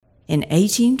In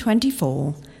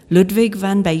 1824, Ludwig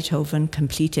van Beethoven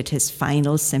completed his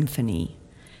final symphony,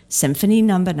 Symphony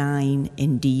No. 9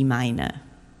 in D minor.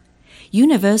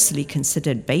 Universally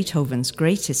considered Beethoven's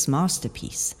greatest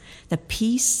masterpiece, the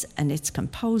piece and its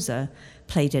composer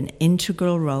played an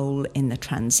integral role in the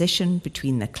transition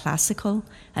between the classical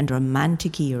and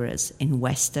romantic eras in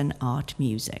Western art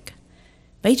music.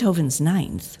 Beethoven's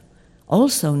Ninth,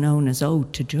 also known as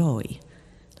Ode to Joy,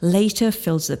 later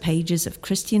fills the pages of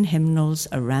Christian hymnals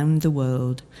around the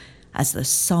world as the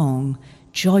song,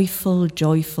 Joyful,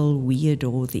 Joyful, We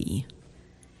Adore Thee.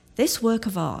 This work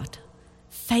of art,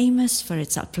 famous for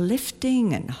its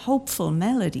uplifting and hopeful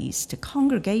melodies to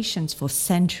congregations for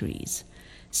centuries,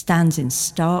 stands in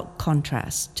stark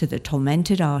contrast to the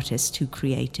tormented artist who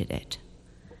created it.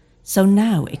 So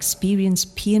now experience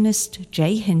pianist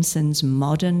Jay Hinson's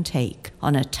modern take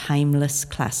on a timeless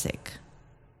classic.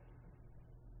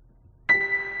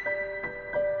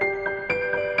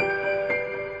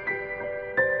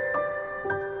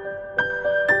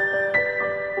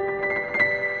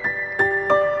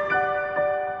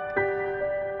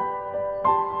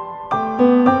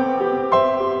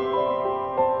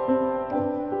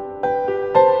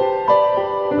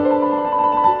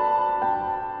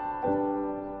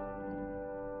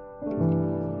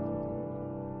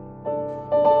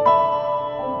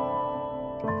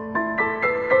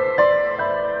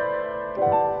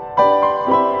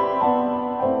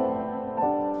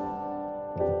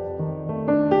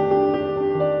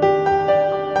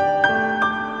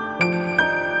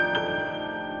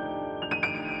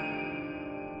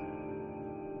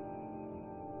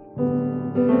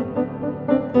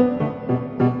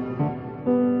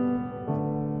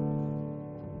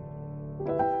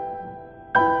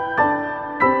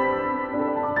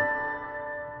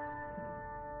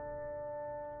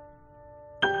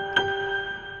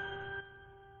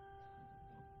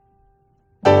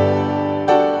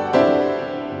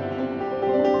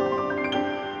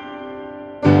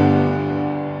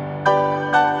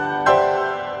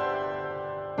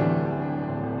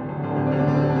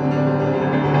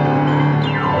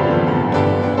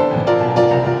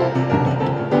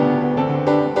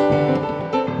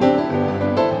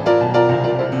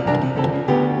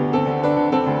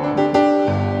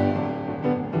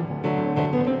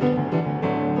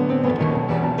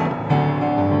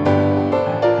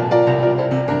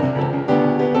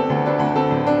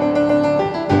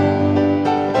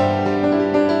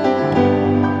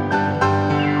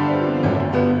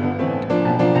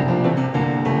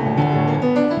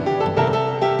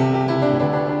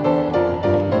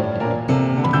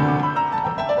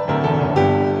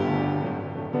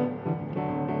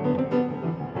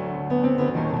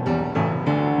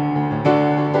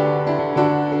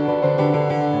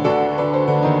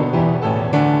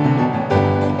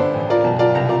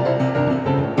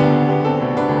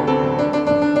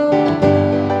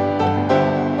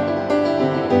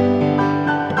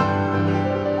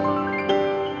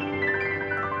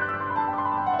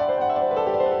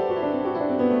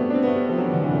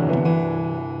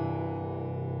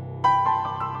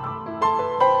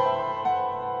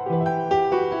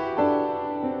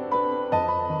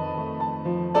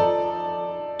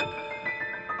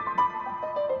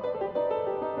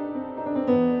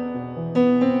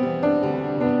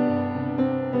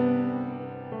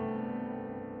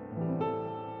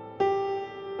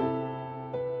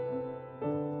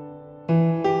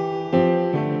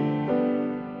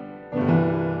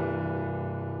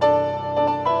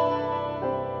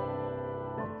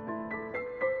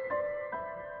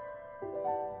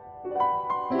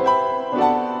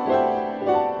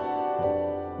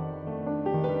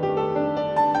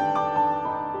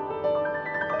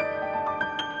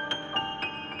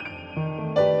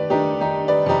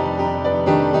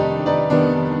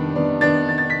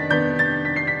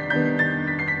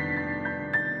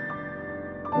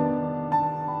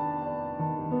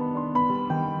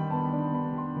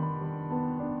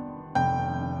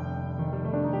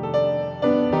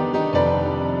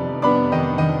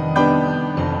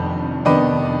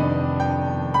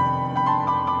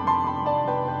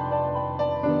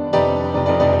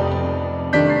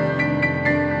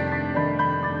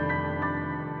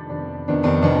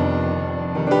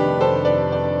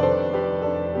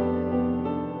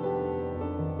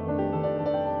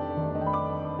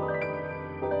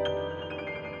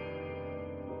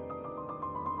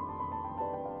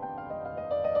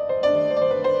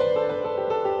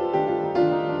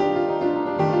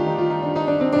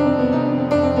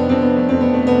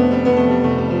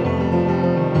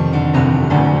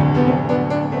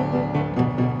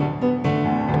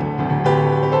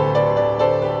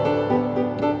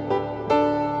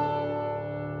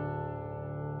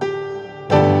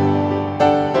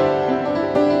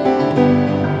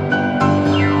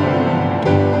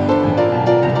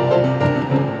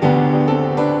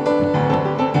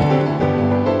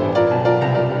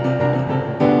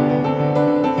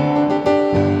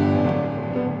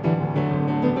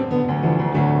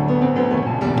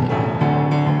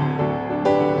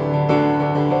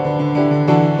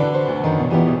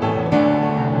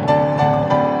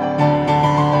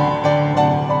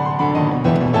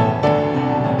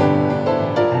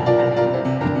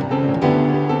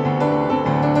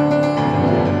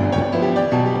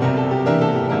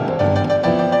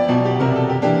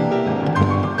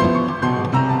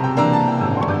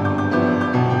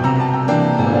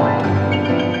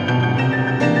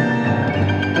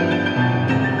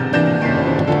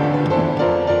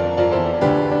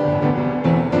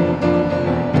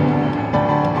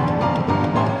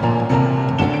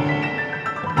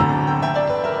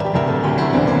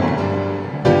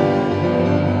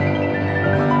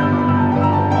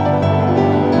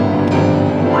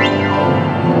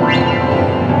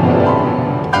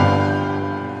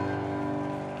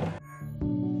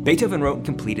 Beethoven wrote and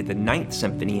completed the Ninth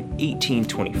Symphony in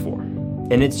 1824,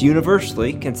 and it's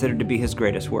universally considered to be his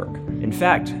greatest work. In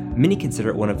fact, many consider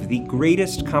it one of the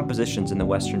greatest compositions in the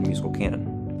Western musical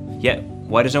canon. Yet,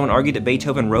 why does no one argue that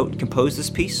Beethoven wrote and composed this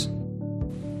piece?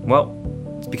 Well,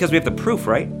 it's because we have the proof,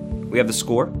 right? We have the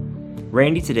score.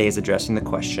 Randy today is addressing the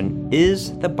question,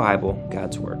 is the Bible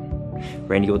God's Word?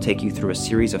 Randy will take you through a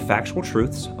series of factual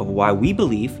truths of why we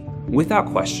believe, without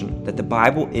question, that the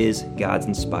Bible is God's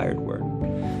inspired Word.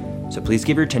 So please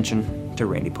give your attention to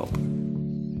Randy Pope.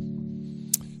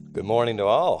 Good morning to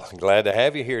all. Glad to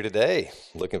have you here today.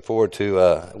 Looking forward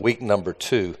to week number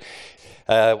 2.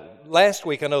 Last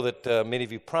week, I know that many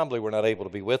of you probably were not able to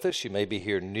be with us. You may be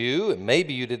here new, and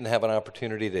maybe you didn't have an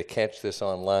opportunity to catch this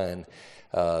online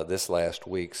this last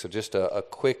week. So just a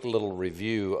quick little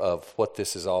review of what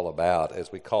this is all about,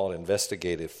 as we call it,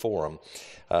 investigative forum.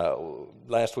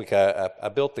 Last week, I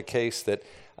built the case that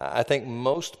I think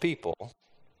most people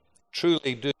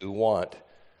truly do want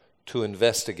to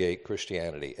investigate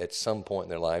Christianity at some point in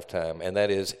their lifetime, and that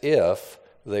is if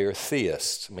they are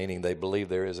theists, meaning they believe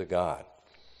there is a God.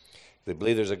 If they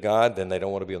believe there's a God, then they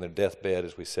don't want to be on their deathbed,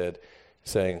 as we said,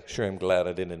 saying, sure, I'm glad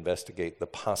I didn't investigate the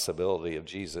possibility of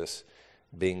Jesus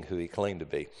being who he claimed to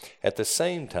be. At the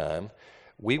same time,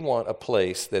 we want a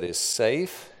place that is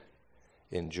safe,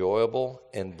 enjoyable,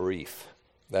 and brief.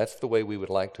 That's the way we would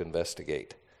like to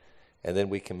investigate. And then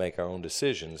we can make our own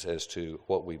decisions as to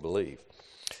what we believe.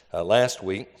 Last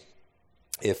week,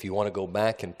 if you want to go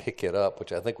back and pick it up,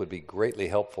 which I think would be greatly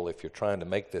helpful if you're trying to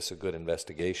make this a good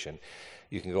investigation,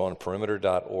 you can go on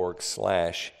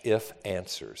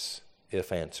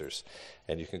perimeter.org/ifanswers,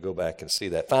 and you can go back and see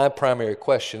that. 5 primary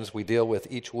questions we deal with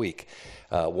each week.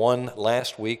 One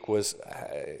last week was,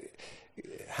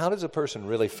 how does a person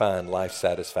really find life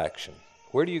satisfaction?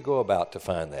 Where do you go about to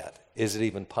find that? Is it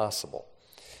even possible?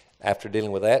 After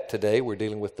dealing with that, today we're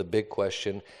dealing with the big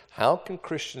question, how can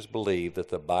Christians believe that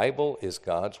the Bible is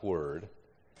God's Word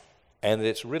and that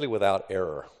it's really without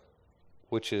error,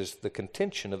 which is the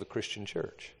contention of the Christian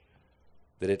church,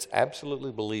 that it's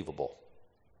absolutely believable?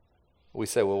 We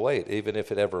say, well, wait, even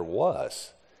if it ever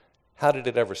was, how did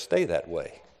it ever stay that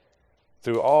way?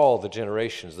 Through all the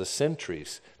generations, the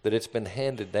centuries that it's been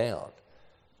handed down,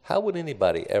 how would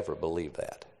anybody ever believe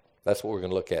that? That's what we're going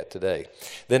to look at today.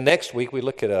 Then next week, we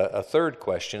look at a third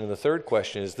question, and the third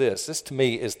question is this. This, to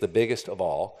me, is the biggest of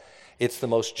all. It's the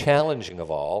most challenging of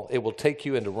all. It will take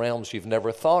you into realms you've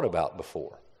never thought about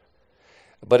before.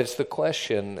 But it's the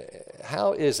question,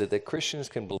 how is it that Christians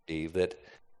can believe that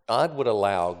God would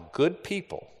allow good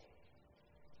people,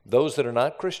 those that are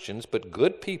not Christians, but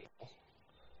good people,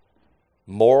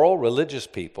 moral, religious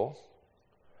people,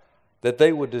 that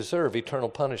they would deserve eternal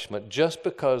punishment just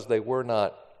because they were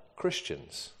not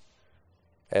Christians,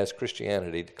 as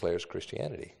Christianity declares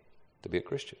Christianity to be a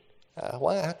Christian?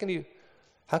 How can you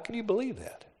believe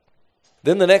that?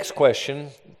 Then the next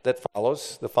question that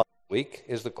follows the following week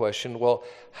is the question, well,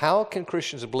 how can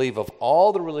Christians believe of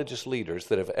all the religious leaders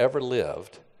that have ever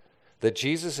lived that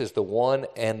Jesus is the one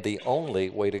and the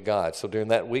only way to God? So during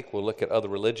that week, we'll look at other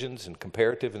religions and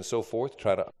comparative and so forth,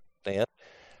 try to understand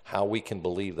how we can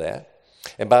believe that.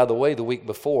 And by the way, the week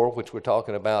before, which we're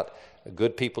talking about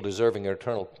good people deserving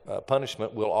eternal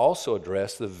punishment, we'll also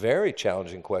address the very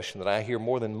challenging question that I hear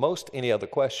more than most any other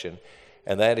question,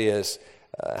 and that is,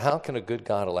 how can a good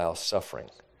God allow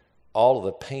suffering? All of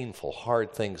the painful,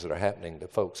 hard things that are happening to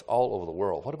folks all over the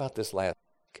world. What about this last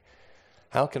week?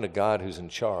 How can a God who's in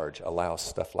charge allow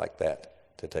stuff like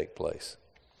that to take place?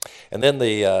 And then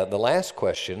the last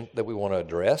question that we want to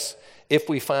address, if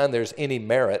we find there's any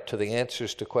merit to the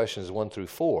answers to questions 1 through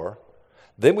 4,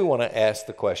 then we want to ask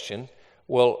the question,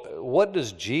 well, what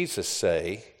does Jesus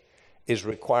say is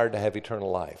required to have eternal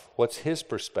life? What's his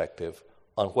perspective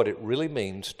on what it really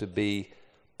means to be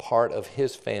part of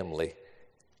his family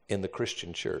in the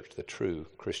Christian church, the true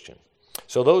Christian?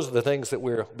 So those are the things that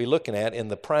we'll be looking at in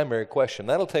the primary question.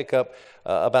 That'll take up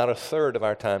about a third of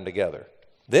our time together.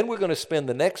 Then we're going to spend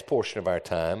the next portion of our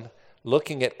time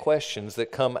looking at questions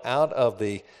that come out of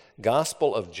the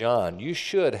Gospel of John. You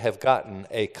should have gotten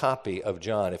a copy of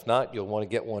John. If not, you'll want to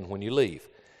get one when you leave.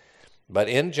 But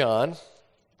in John,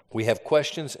 we have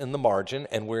questions in the margin,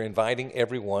 and we're inviting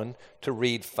everyone to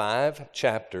read 5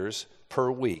 chapters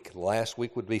per week. Last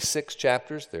week would be 6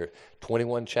 chapters. There are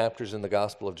 21 chapters in the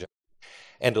Gospel of John.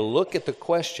 And to look at the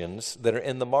questions that are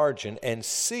in the margin and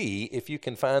see if you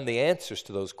can find the answers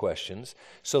to those questions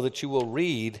so that you will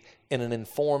read in an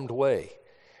informed way.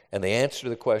 And the answer to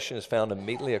the question is found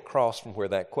immediately across from where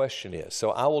that question is. So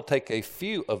I will take a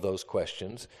few of those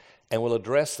questions and we'll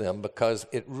address them because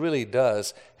it really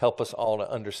does help us all to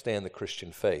understand the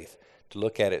Christian faith, to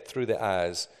look at it through the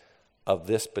eyes of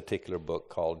this particular book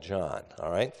called John,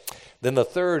 all right? Then the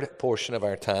third portion of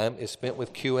our time is spent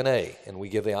with Q&A, and we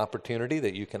give the opportunity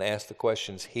that you can ask the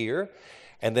questions here,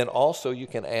 and then also you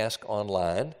can ask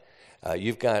online.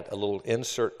 You've got a little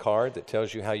insert card that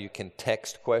tells you how you can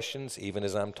text questions even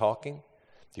as I'm talking.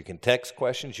 You can text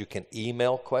questions, you can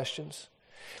email questions.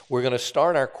 We're going to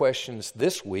start our questions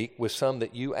this week with some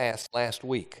that you asked last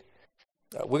week.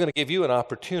 We're going to give you an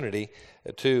opportunity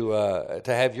to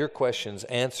have your questions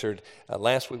answered.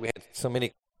 Last week we had so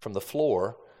many from the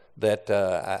floor that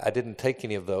I didn't take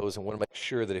any of those, and want to make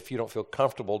sure that if you don't feel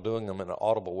comfortable doing them in an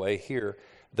audible way here,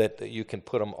 that you can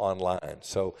put them online.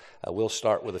 So we'll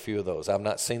start with a few of those. I've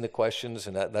not seen the questions,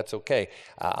 and that's okay.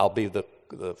 I'll be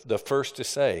the first to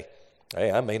say,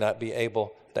 hey, I may not be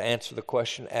able to answer the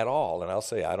question at all, and I'll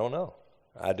say, I don't know.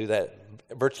 I do that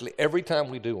virtually every time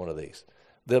we do one of these.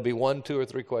 There'll be 1, 2, or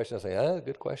 3 questions. I say,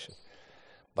 good question.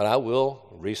 But I will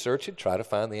research it, try to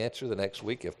find the answer the next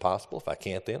week if possible. If I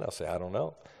can't then, I'll say, I don't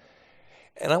know.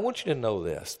 And I want you to know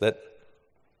this, that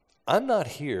I'm not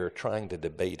here trying to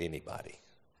debate anybody.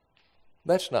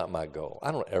 That's not my goal.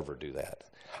 I don't ever do that.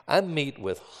 I meet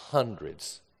with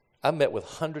hundreds. I met with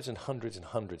hundreds and hundreds and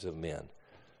hundreds of men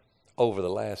over the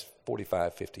last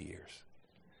 45, 50 years.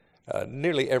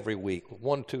 Nearly every week,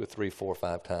 1, 2, 3, 4,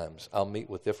 5 times, I'll meet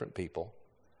with different people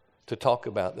to talk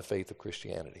about the faith of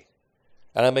Christianity.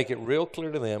 And I make it real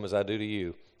clear to them, as I do to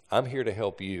you, I'm here to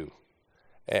help you.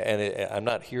 And I'm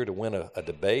not here to win a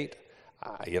debate.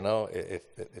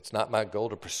 It's not my goal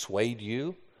to persuade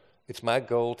you. It's my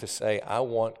goal to say, I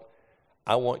want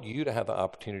you to have the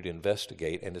opportunity to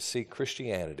investigate and to see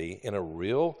Christianity in a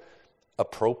real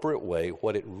appropriate way,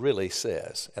 what it really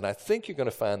says. And I think you're going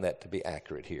to find that to be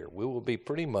accurate here. We will be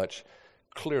pretty much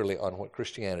clearly on what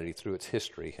Christianity through its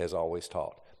history has always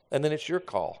taught. And then it's your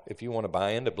call. If you want to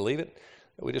buy in to believe it,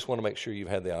 we just want to make sure you've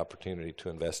had the opportunity to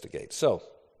investigate. So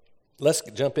let's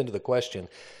jump into the question.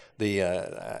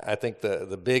 I think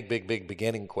the big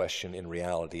beginning question in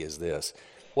reality is this.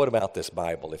 What about this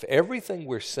Bible? If everything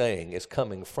we're saying is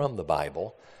coming from the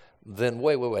Bible, then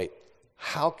wait.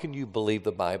 How can you believe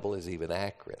the Bible is even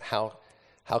accurate? How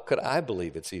could I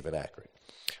believe it's even accurate?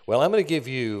 Well, I'm going to give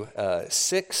you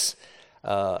 6,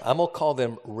 I'm going to call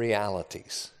them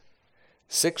realities.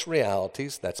 6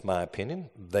 realities, that's my opinion.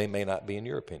 They may not be in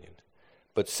your opinion.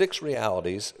 But 6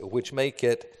 realities which make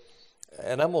it,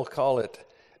 and I'm going to call it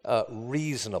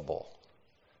reasonable,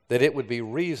 that it would be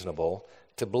reasonable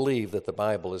to believe that the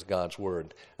Bible is God's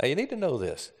Word. Now, you need to know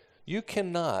this. You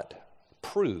cannot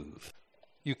prove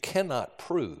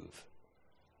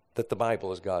that the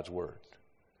Bible is God's Word.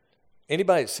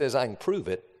 Anybody that says, I can prove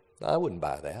it, I wouldn't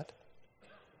buy that.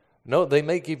 No, they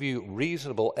may give you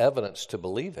reasonable evidence to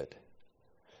believe it.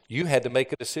 You had to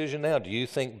make a decision now. Do you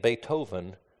think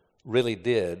Beethoven really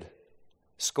did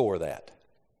score that?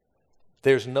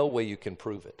 There's no way you can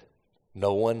prove it.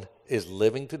 No one is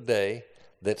living today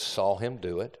that saw him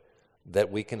do it, that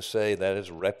we can say that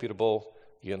is reputable,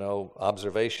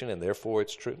 observation, and therefore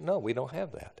it's true. No, we don't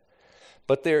have that.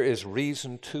 But there is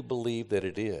reason to believe that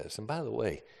it is. And by the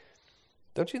way,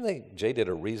 don't you think Jay did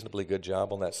a reasonably good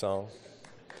job on that song?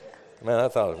 Man, I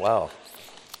thought, wow.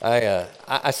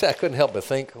 I said I couldn't help but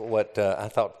think what I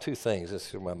thought 2 things. This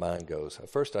is where my mind goes. The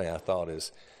first thing I thought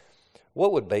is,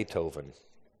 what would Beethoven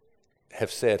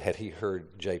have said had he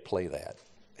heard Jay play that?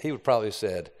 He would probably have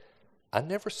said, I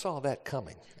never saw that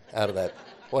coming out of that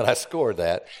when I scored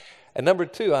that. And number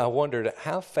 2, I wondered,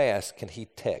 how fast can he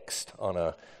text on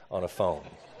a phone?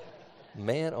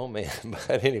 Man, oh man.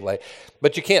 But anyway,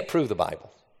 but you can't prove the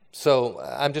Bible. So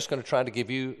I'm just going to try to give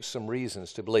you some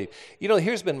reasons to believe.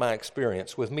 Here's been my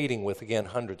experience with meeting with, again,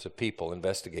 hundreds of people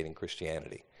investigating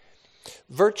Christianity.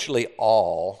 Virtually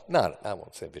all, I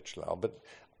won't say virtually all, but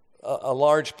a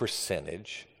large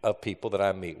percentage of people that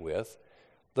I meet with,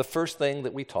 the first thing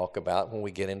that we talk about when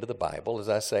we get into the Bible is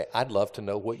I say, I'd love to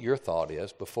know what your thought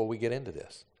is before we get into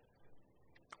this.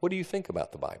 What do you think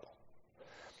about the Bible?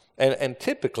 And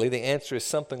typically the answer is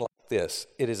something like this.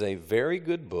 It is a very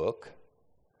good book.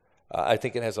 I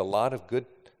think it has a lot of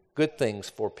good things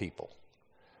for people.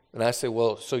 And I say,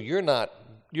 well, so you're not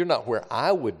where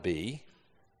I would be,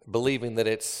 believing that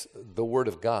it's the Word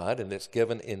of God and it's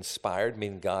given inspired,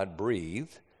 meaning God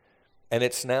breathed, and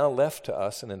it's now left to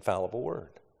us an infallible Word.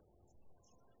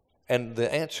 And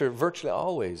the answer virtually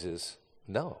always is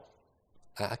no.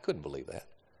 I couldn't believe that.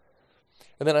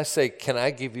 And then I say, can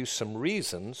I give you some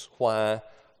reasons why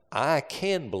I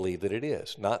can believe that it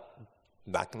is? I'm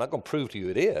not going to prove to you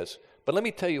it is, but let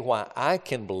me tell you why I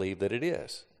can believe that it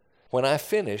is. When I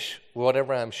finish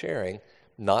whatever I'm sharing,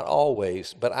 not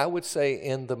always, but I would say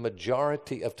in the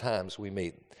majority of times we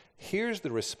meet, here's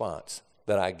the response.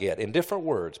 that I get in different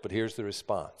words, but here's the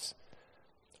response.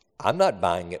 I'm not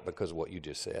buying it because of what you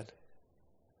just said,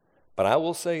 but I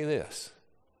will say this.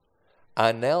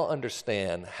 I now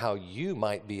understand how you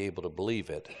might be able to believe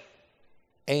it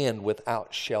and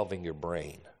without shelving your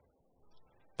brain.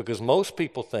 Because most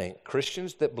people think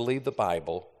Christians that believe the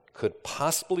Bible could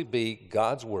possibly be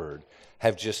God's word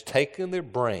have just taken their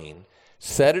brain,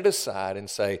 set it aside and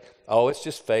say, oh, it's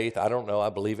just faith. I don't know.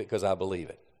 I believe it because I believe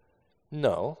it.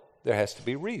 No, there has to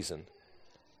be reason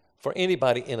for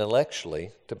anybody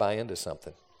intellectually to buy into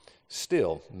something.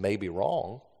 Still, may be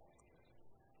wrong,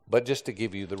 but just to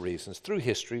give you the reasons through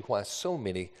history why so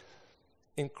many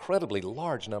incredibly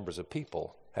large numbers of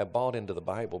people have bought into the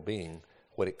Bible being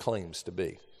what it claims to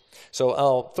be. So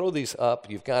I'll throw these up.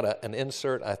 You've got an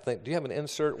insert, I think. Do you have an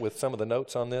insert with some of the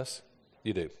notes on this?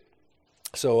 You do.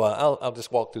 So I'll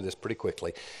just walk through this pretty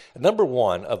quickly. Number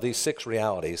one of these 6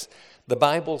 realities, the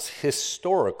Bible's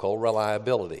historical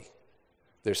reliability.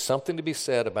 There's something to be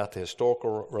said about the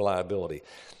historical reliability.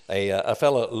 A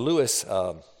fellow, Louis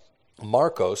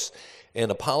Marcos,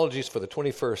 in Apologies for the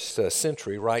 21st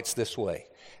Century, writes this way.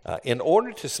 In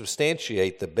order to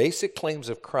substantiate the basic claims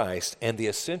of Christ and the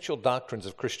essential doctrines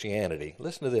of Christianity,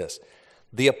 listen to this,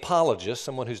 the apologist,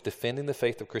 someone who's defending the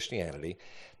faith of Christianity,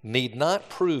 need not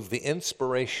prove the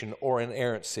inspiration or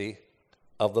inerrancy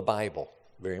of the Bible.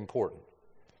 Very important.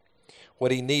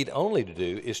 What he need only to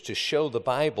do is to show the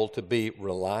Bible to be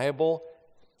reliable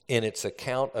in its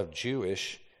account of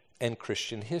Jewish and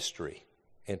Christian history.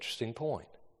 Interesting point.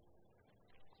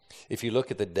 If you look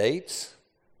at the dates,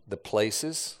 the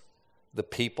places, the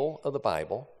people of the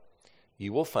Bible,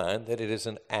 you will find that it is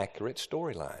an accurate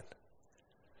storyline.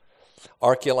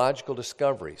 Archaeological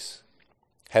discoveries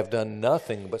have done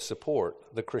nothing but support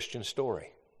the Christian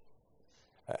story.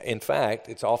 In fact,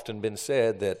 it's often been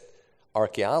said that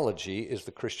archaeology is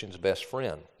the Christian's best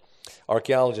friend.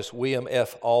 Archaeologist William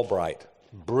F. Albright,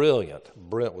 brilliant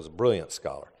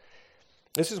scholar.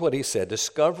 This is what he said,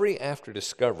 discovery after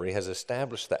discovery has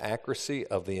established the accuracy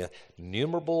of the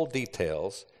innumerable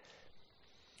details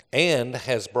and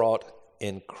has brought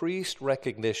increased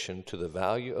recognition to the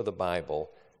value of the Bible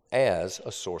as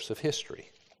a source of history.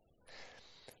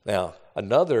 Now,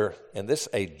 another, and this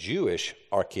a Jewish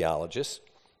archaeologist,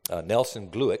 Nelson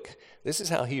Glueck, this is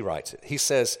how he writes it. He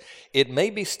says, it may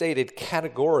be stated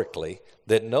categorically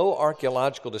that no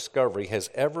archaeological discovery has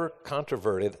ever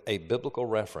controverted a biblical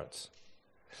reference.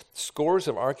 Scores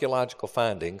of archaeological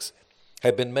findings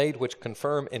have been made which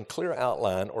confirm in clear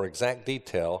outline or exact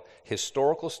detail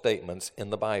historical statements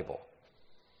in the Bible.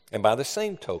 And by the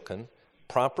same token,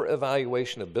 proper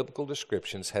evaluation of biblical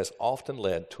descriptions has often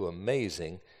led to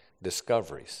amazing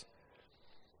discoveries.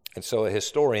 And so a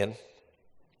historian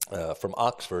from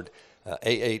Oxford,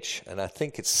 A.H., and I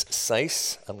think it's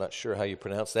Sayce, I'm not sure how you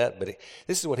pronounce that, but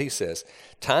this is what he says.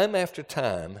 Time after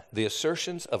time, the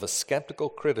assertions of a skeptical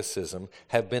criticism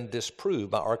have been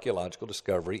disproved by archaeological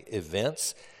discovery,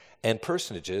 events, and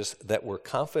personages that were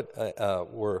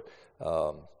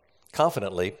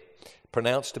confidently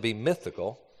pronounced to be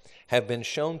mythical have been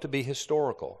shown to be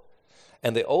historical.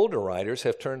 And the older writers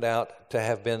have turned out to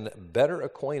have been better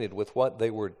acquainted with what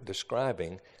they were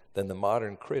describing than the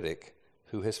modern critic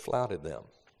who has flouted them.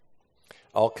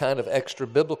 All kind of extra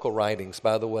biblical writings,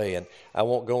 by the way, and I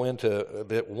won't go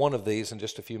into one of these in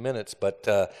just a few minutes, but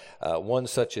one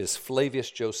such as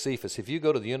Flavius Josephus. If you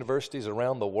go to the universities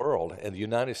around the world, and the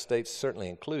United States certainly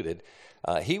included,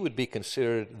 he would be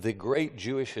considered the great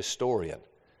Jewish historian.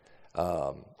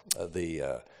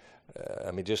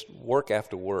 Just work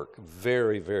after work,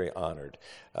 very, very honored.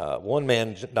 One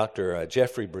man, Dr.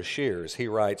 Jeffrey Brashears, he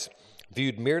writes,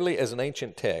 viewed merely as an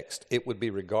ancient text, it would be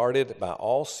regarded by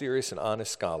all serious and honest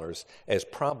scholars as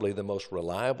probably the most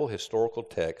reliable historical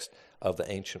text of the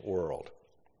ancient world.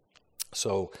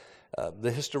 So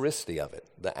the historicity of it,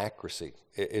 the accuracy,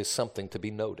 is something to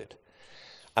be noted.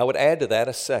 I would add to that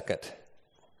a second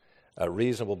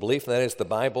reasonable belief, and that is the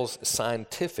Bible's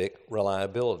scientific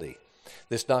reliability.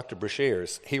 This Dr.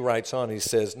 Brashears, he writes on, he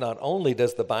says, not only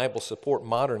does the Bible support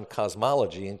modern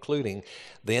cosmology, including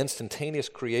the instantaneous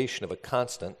creation of a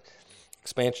constant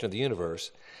expansion of the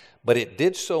universe, but it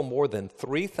did so more than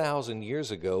 3,000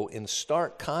 years ago in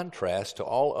stark contrast to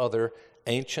all other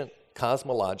ancient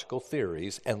cosmological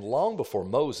theories, and long before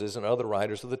Moses and other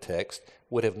writers of the text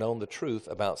would have known the truth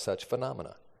about such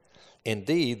phenomena.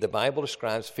 Indeed, the Bible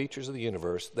describes features of the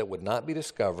universe that would not be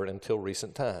discovered until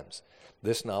recent times.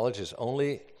 This knowledge is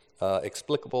only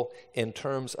explicable in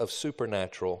terms of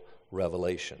supernatural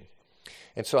revelation.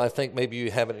 And so I think maybe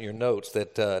you have it in your notes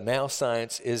that now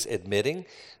science is admitting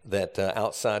that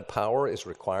outside power is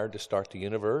required to start the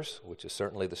universe, which is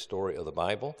certainly the story of the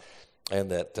Bible. and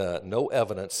that no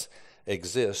evidence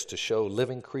exists to show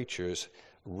living creatures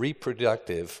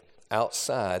reproductive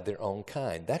outside their own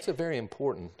kind. That's a very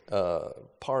important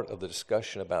part of the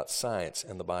discussion about science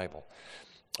in the Bible.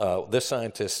 This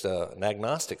scientist, an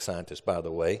agnostic scientist, by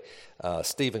the way,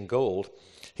 Stephen Gould,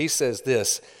 he says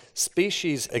this: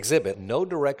 species exhibit no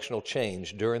directional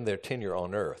change during their tenure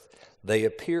on Earth. They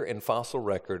appear in fossil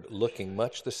record looking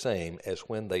much the same as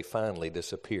when they finally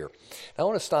disappear. Now, I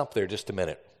want to stop there just a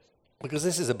minute, because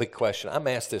this is a big question. I'm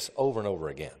asked this over and over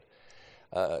again.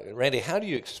 Randy, how do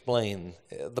you explain,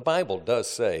 the Bible does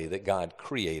say that God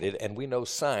created, and we know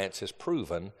science has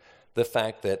proven the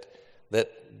fact that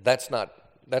that's not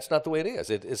the way it is.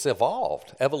 It's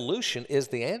evolved. Evolution is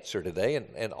the answer today,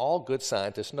 and all good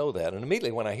scientists know that. And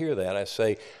immediately when I hear that, I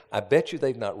say, I bet you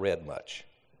they've not read much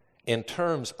in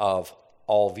terms of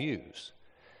all views.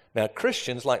 Now,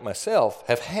 Christians like myself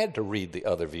have had to read the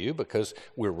other view because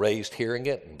we're raised hearing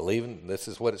it and believing this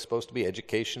is what it's supposed to be.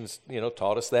 Education's,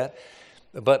 taught us that.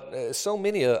 But so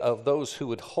many of those who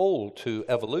would hold to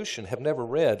evolution have never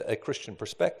read a Christian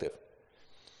perspective.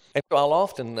 And so I'll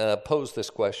often pose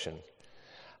this question.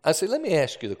 I say, let me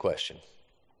ask you the question.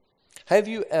 Have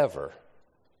you ever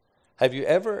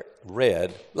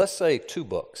read, let's say, 2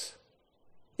 books,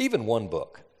 even 1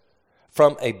 book,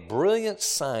 from a brilliant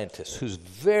scientist who's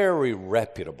very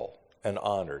reputable and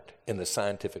honored in the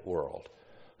scientific world,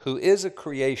 who is a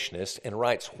creationist and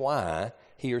writes why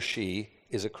he or she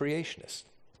is a creationist?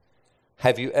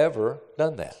 Have you ever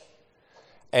done that?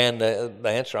 And the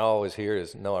answer I always hear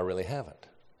is, no, I really haven't.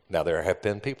 Now, there have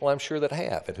been people I'm sure that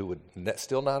have and who would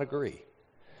still not agree.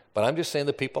 But I'm just saying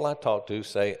the people I talk to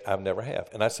say, I've never have.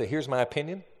 And I say, here's my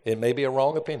opinion. It may be a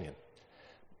wrong opinion,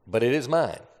 but it is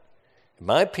mine.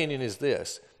 My opinion is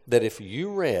this, that if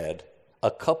you read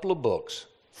a couple of books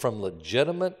from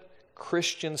legitimate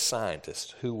Christian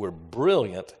scientists who were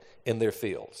brilliant in their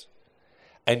fields,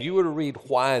 and you were to read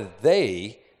why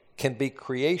they can be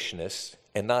creationists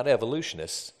and not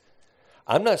evolutionists,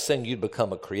 I'm not saying you'd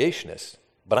become a creationist,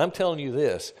 but I'm telling you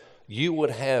this, you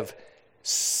would have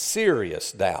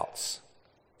serious doubts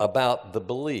about the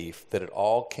belief that it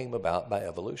all came about by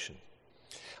evolution.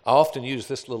 I often use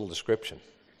this little description.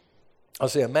 I'll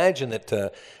say, imagine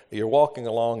that you're walking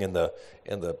along in the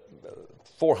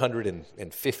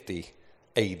 450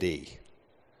 AD,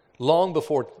 long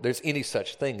before there's any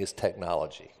such thing as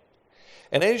technology.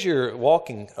 And as you're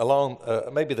walking along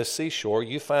maybe the seashore,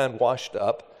 you find washed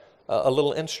up a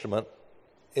little instrument.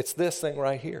 It's this thing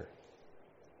right here.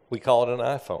 We call it an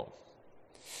iPhone.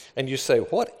 And you say,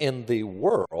 what in the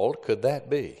world could that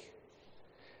be?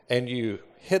 And you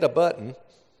hit a button,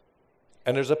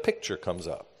 and there's a picture comes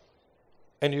up.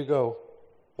 And you go,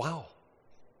 wow.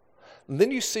 And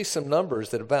then you see some numbers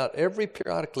that about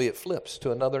periodically it flips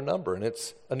to another number, and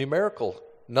it's a numerical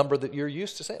number that you're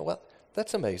used to saying, well,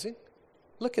 that's amazing.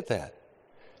 Look at that.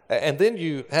 And then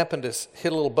you happen to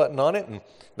hit a little button on it, and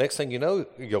next thing you know,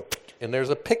 you go, and there's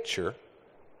a picture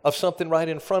of something right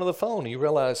in front of the phone. And you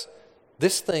realize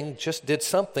this thing just did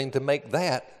something to make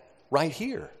that right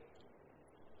here.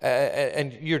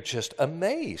 And you're just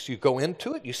amazed. You go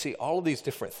into it, you see all of these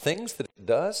different things that it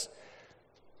does.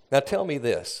 Now tell me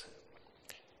this.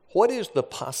 What is the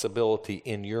possibility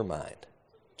in your mind,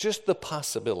 just the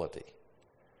possibility,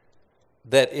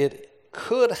 that it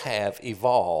could have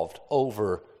evolved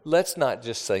over, let's not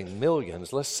just say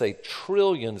millions, let's say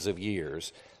trillions of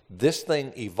years, this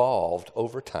thing evolved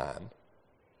over time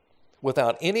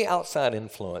without any outside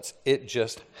influence, it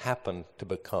just happened to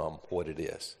become what it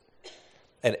is.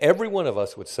 And every one of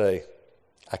us would say,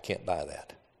 I can't buy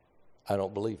that. I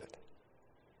don't believe it.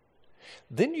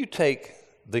 Then you take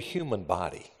the human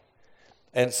body,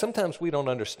 and sometimes we don't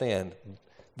understand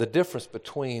the difference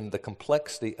between the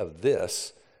complexity of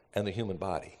this and the human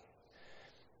body.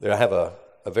 I have a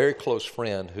very close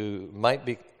friend who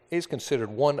he's considered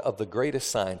one of the greatest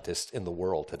scientists in the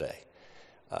world today.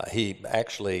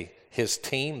 His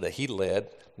team that he led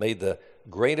made the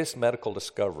greatest medical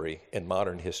discovery in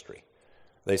modern history.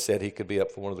 They said he could be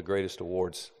up for one of the greatest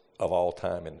awards of all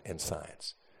time in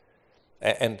science.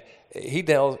 And he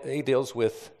deals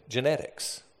with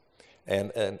genetics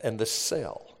and the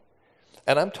cell.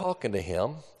 And I'm talking to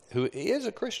him, who is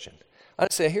a Christian.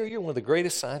 I'd say, here, you're one of the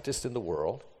greatest scientists in the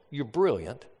world. You're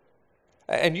brilliant.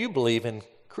 And you believe in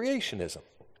creationism.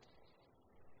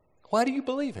 Why do you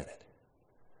believe in it?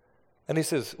 And he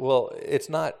says, well, it's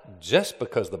not just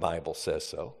because the Bible says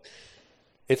so.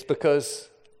 It's because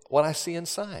what I see in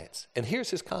science. And here's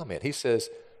his comment. He says,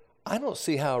 I don't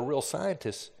see how a real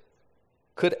scientist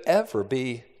could ever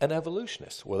be an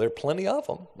evolutionist. Well, there are plenty of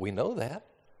them. We know that.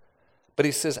 But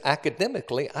he says,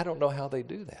 academically, I don't know how they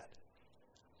do that.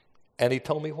 And he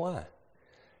told me why.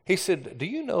 He said, do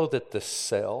you know that the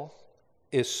cell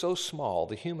is so small,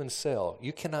 the human cell,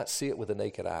 you cannot see it with the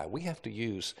naked eye. We have to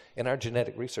use, in our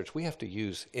genetic research, we have to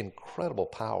use incredible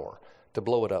power to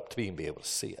blow it up to even be able to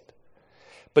see it.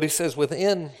 But he says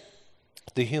within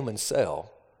the human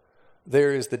cell,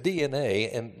 there is the DNA,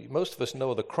 and most of us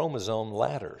know the chromosome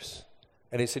ladders.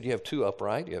 And he said you have two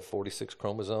upright, you have 46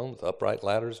 chromosomes, upright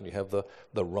ladders, and you have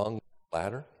the rung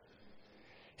ladder.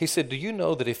 He said, do you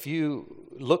know that if you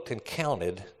looked and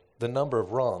counted the number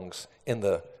of rungs in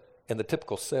the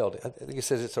typical cell, I think he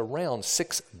says it's around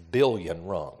 6 billion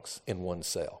rungs in one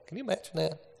cell. Can you imagine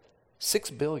that? 6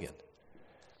 billion.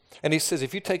 And he says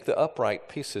if you take the upright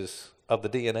pieces of the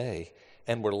DNA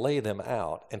and were lay them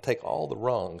out and take all the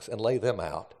rungs and lay them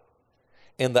out,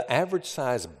 in the average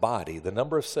size body, the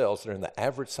number of cells that are in the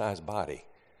average size body,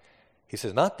 he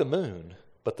says not the moon,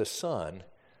 but the sun,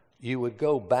 you would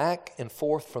go back and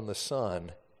forth from the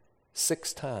sun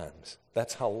 6 times.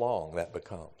 That's how long that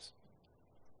becomes.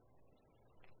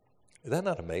 Is that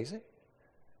not amazing?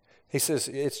 He says,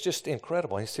 it's just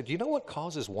incredible. He said, you know what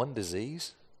causes one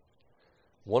disease?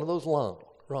 One of those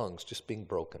rungs just being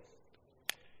broken.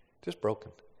 Just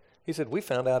broken. He said, we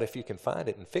found out if you can find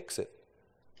it and fix it,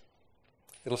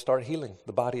 it'll start healing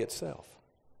the body itself.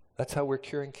 That's how we're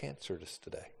curing cancer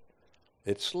today.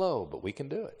 It's slow, but we can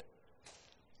do it.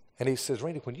 And he says,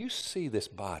 Randy, when you see this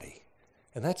body,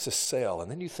 and that's a cell, and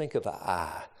then you think of the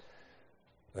eye,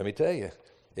 let me tell you,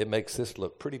 it makes this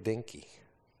look pretty dinky.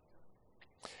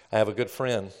 I have a good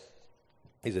friend.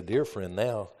 He's a dear friend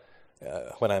now.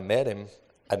 When I met him,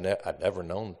 I'd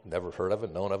never heard of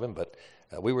him, known of him, but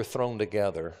we were thrown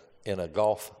together in a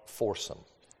golf foursome.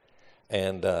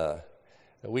 And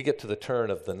we get to the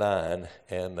turn of the 9,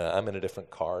 and I'm in a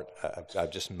different cart.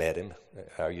 I've just met him.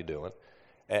 How are you doing?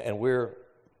 And we're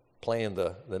playing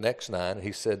the next 9. And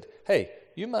he said, hey,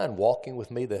 you mind walking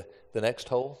with me the next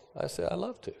hole? I said, I'd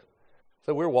love to.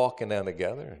 So we're walking down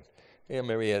together, and I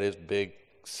remember he had his big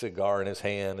cigar in his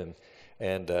hand,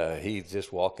 and he's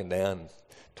just walking down,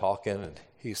 talking, and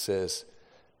he says,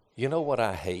 you know what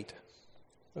I hate?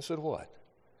 I said, what?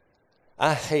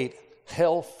 I hate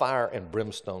hellfire and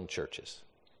brimstone churches.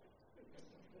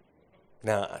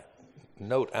 Now,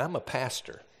 note, I'm a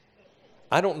pastor.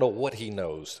 I don't know what he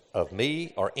knows of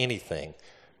me or anything,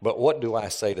 but what do I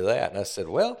say to that? And I said,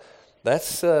 well,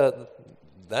 that's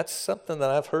something that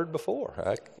I've heard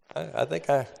before. I think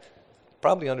I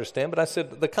probably understand, but I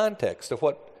said the context of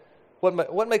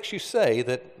what makes you say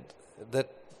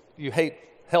that you hate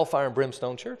hellfire and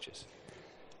brimstone churches?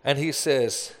 And he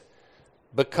says,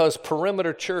 because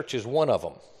Perimeter Church is one of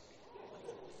them.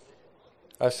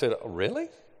 I said, oh, really?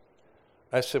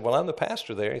 I said, well, I'm the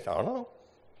pastor there. He said, I don't know.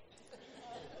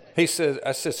 I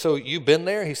said, so you've been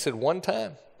there? He said, one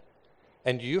time.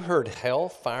 And you heard hell,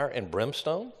 fire, and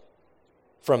brimstone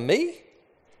from me?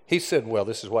 He said, well,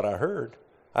 this is what I heard.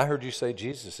 I heard you say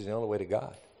Jesus is the only way to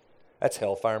God. That's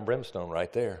hell, fire, and brimstone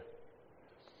right there.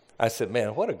 I said,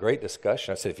 man, what a great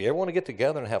discussion. I said, if you ever want to get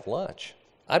together and have lunch,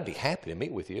 I'd be happy to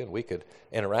meet with you and we could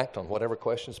interact on whatever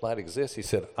questions might exist. He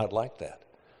said, I'd like that.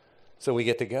 So we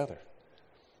get together.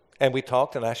 And we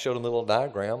talked, and I showed him the little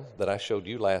diagram that I showed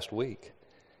you last week.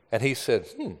 And he said,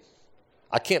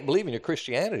 I can't believe in your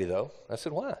Christianity, though. I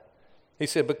said, why? He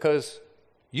said, because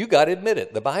you got to admit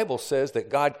it. The Bible says that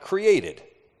God created.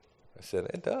 I said,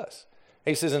 it does.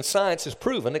 He says, and science has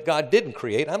proven that God didn't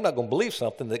create. I'm not going to believe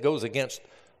something that goes against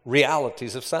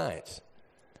realities of science.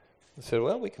 I said,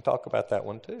 well, we can talk about that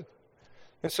one too.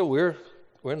 And so we're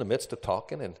in the midst of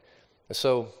talking, and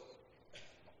so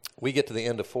we get to the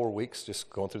end of 4 weeks just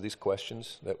going through these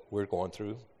questions that we're going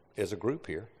through as a group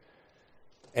here.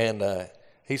 And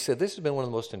he said, this has been one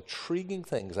of the most intriguing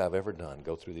things I've ever done,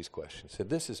 go through these questions. He said,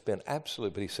 this has been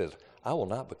absolute, but he said, I will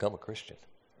not become a Christian.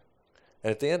 And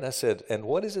at the end I said, and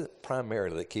what is it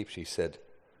primarily that keeps you? He said,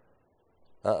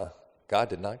 God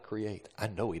did not create. I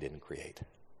know he didn't create.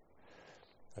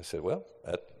 I said, well,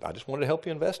 I just wanted to help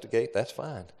you investigate. That's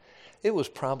fine. It was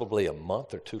probably a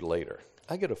month or two later.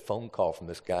 I get a phone call from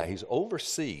this guy. He's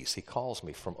overseas. He calls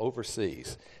me from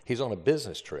overseas. He's on a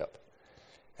business trip.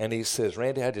 And he says,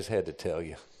 Randy, I just had to tell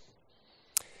you.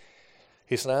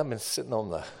 He said, I've been sitting on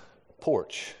the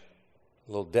porch,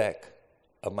 little deck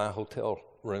of my hotel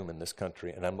room in this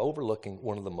country, and I'm overlooking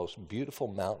one of the most beautiful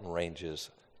mountain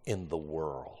ranges in the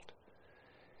world.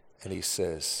 And he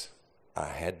says, I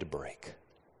had to break.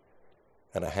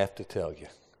 And I have to tell you,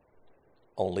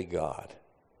 only God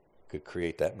could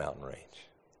create that mountain range.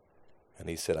 And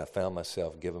he said, I found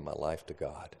myself giving my life to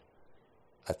God.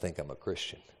 I think I'm a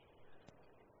Christian.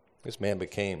 This man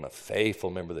became a faithful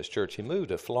member of this church. He moved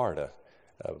to Florida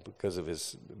because of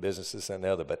his businesses and the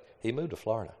other. But he moved to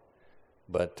Florida.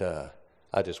 But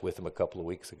I just with him a couple of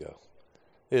weeks ago.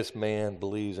 This man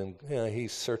believes in, he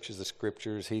searches the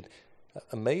scriptures.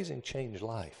 Amazing changed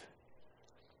life.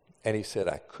 And he said,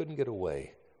 I couldn't get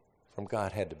away from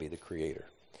God had to be the creator.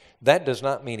 That does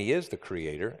not mean he is the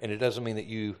creator, and it doesn't mean that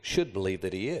you should believe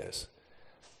that he is.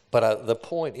 But the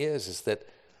point is that,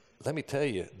 let me tell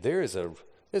you, there's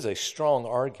a strong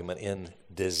argument in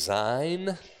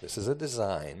design. This is a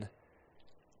design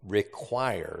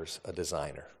requires a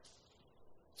designer.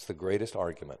 It's the greatest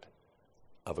argument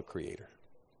of a creator.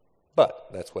 But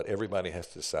that's what everybody has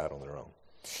to decide on their own.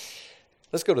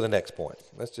 Let's go to the next point.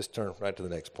 Let's just turn right to the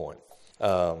next point.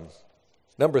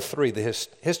 Number 3, the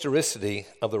historicity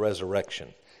of the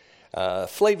resurrection.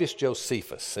 Flavius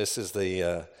Josephus, this is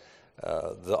the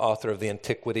author of the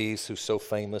Antiquities, who's so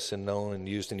famous and known and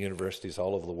used in universities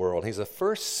all over the world. He's a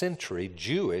first century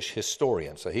Jewish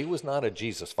historian, so he was not a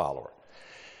Jesus follower.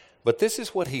 But this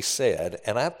is what he said,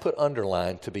 and I put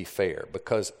underlined to be fair,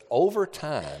 because over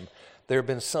time there have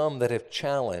been some that have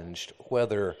challenged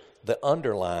whether the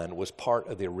underline was part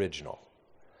of the original.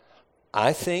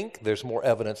 I think there's more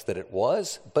evidence that it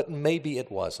was, but maybe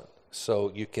it wasn't.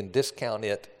 So you can discount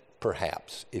it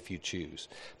perhaps if you choose.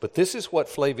 But this is what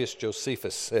Flavius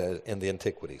Josephus said in the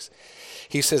Antiquities.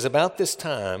 He says, about this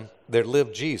time there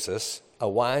lived Jesus, a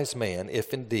wise man,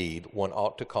 if indeed one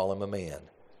ought to call him a man.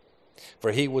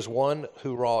 For he was one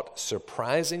who wrought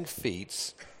surprising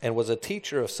feats and was a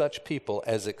teacher of such people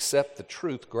as accept the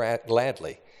truth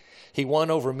gladly. He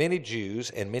won over many Jews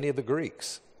and many of the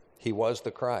Greeks. He was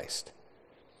the Christ.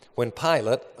 When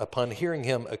Pilate, upon hearing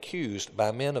him accused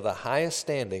by men of the highest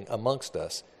standing amongst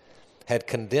us, had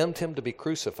condemned him to be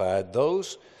crucified,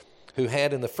 those who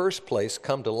had in the first place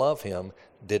come to love him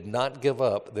did not give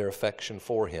up their affection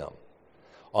for him.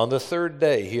 On the third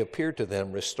day he appeared to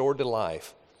them restored to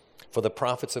life, for the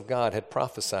prophets of God had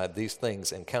prophesied these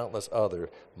things and countless other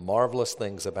marvelous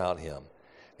things about him.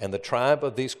 And the tribe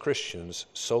of these Christians,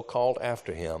 so called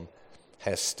after him,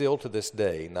 has still to this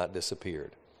day not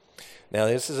disappeared. Now,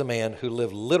 this is a man who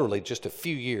lived literally just a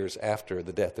few years after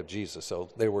the death of Jesus. So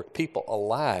there were people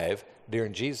alive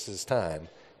during Jesus' time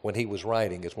when he was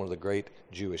writing as one of the great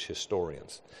Jewish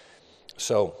historians.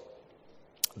 So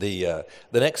the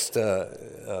next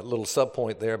little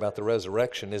subpoint there about the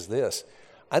resurrection is this.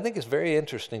 I think it's very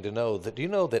interesting to know that, do you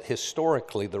know that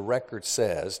historically the record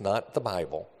says, not the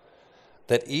Bible,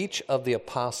 that each of the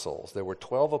apostles, there were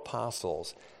 12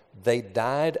 apostles, they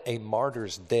died a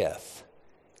martyr's death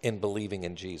in believing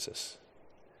in Jesus.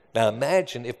 Now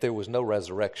imagine if there was no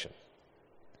resurrection.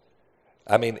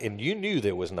 I mean, and you knew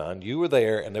there was none. You were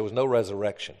there and there was no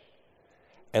resurrection.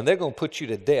 And they're going to put you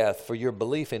to death for your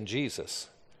belief in Jesus.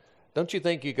 Don't you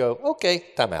think you go, okay,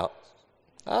 time out.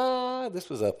 This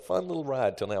was a fun little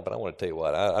ride till now, but I want to tell you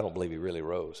what, I don't believe he really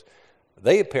rose.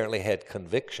 They apparently had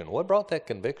conviction. What brought that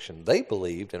conviction? They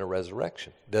believed in a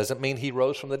resurrection. Doesn't mean he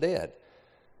rose from the dead.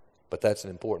 But that's an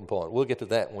important point. We'll get to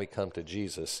that when we come to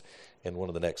Jesus in one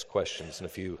of the next questions in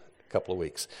a couple of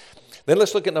weeks. Then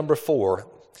let's look at number 4,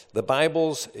 the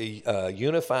Bible's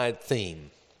unified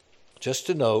theme. Just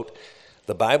to note,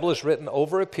 the Bible is written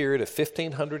over a period of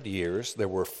 1,500 years. There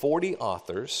were 40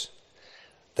 authors.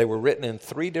 They were written in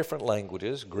 3 different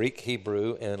languages, Greek,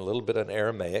 Hebrew, and a little bit of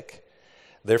Aramaic.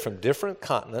 They're from different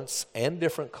continents and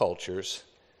different cultures,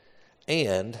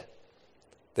 and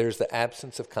there's the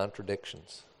absence of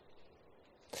contradictions.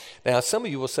 Now, some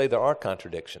of you will say there are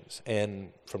contradictions,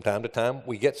 and from time to time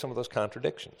we get some of those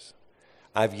contradictions.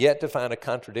 I've yet to find a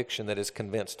contradiction that has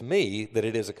convinced me that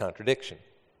it is a contradiction.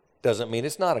 Doesn't mean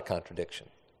it's not a contradiction.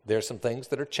 There are some things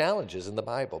that are challenges in the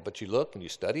Bible, but you look and you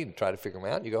study and try to figure them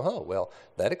out, and you go, oh, well,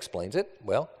 that explains it.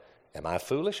 Well, am I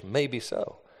foolish? Maybe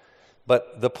so.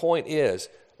 But the point is,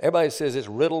 everybody says it's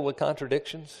riddled with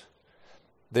contradictions.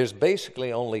 There's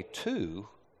basically only two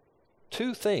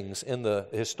things in the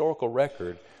historical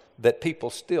record that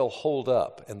people still hold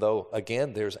up. And though,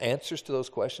 again, there's answers to those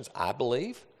questions, I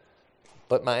believe,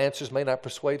 but my answers may not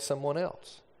persuade someone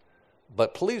else.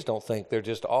 But please don't think they're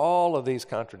just all of these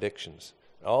contradictions.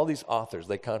 All these authors,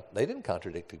 they didn't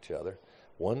contradict each other.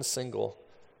 One single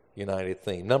united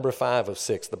theme. Number 5 of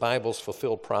 6, the Bible's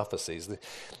fulfilled prophecies.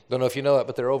 Don't know if you know it,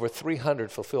 but there are over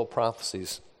 300 fulfilled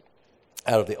prophecies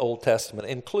out of the Old Testament,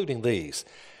 including these.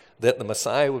 That the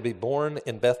Messiah would be born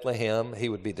in Bethlehem, he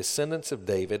would be descendants of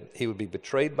David, he would be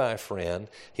betrayed by a friend,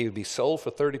 he would be sold for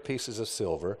 30 pieces of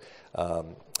silver,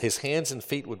 his hands and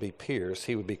feet would be pierced,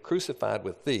 he would be crucified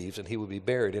with thieves, and he would be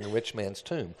buried in a rich man's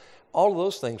tomb. All of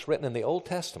those things written in the Old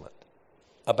Testament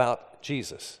about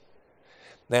Jesus.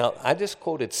 Now, I just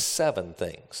quoted 7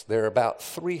 things. There are about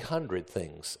 300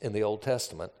 things in the Old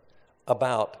Testament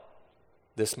about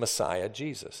this Messiah,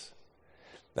 Jesus.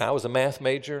 Now, I was a math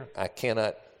major. I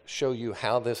cannot show you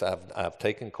how this, I've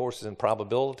taken courses in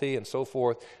probability and so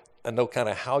forth. I know kind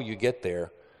of how you get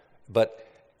there. But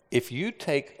if you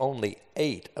take only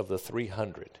 8 of the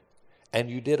 300 and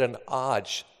you did an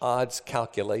odds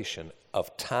calculation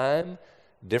of time,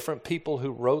 different people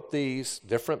who wrote these,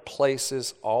 different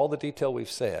places, all the detail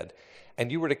we've said,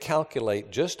 and you were to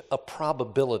calculate just a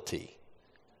probability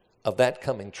of that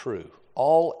coming true,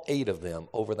 all 8 of them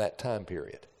over that time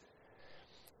period,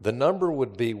 the number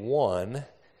would be 1,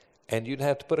 and you'd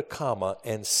have to put a comma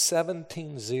and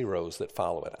 17 zeros that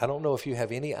follow it. I don't know if you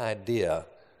have any idea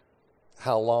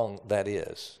how long that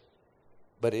is,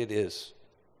 but it is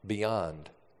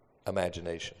beyond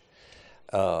imagination.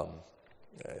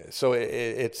 So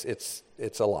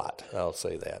it's a lot, I'll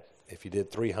say that. If you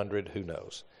did 300, who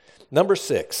knows? Number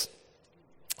 6,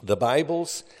 the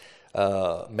Bible's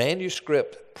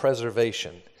manuscript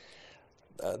preservation.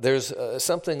 There's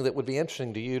something that would be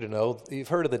interesting to you to know. You've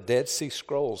heard of the Dead Sea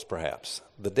Scrolls, perhaps.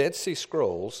 The Dead Sea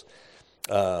Scrolls,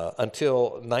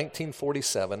 until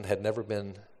 1947, had never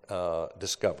been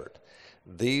discovered.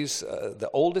 These, the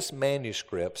oldest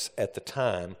manuscripts at the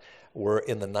time were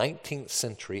in the 19th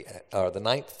century, or the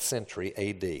 9th century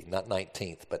AD, not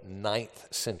 19th, but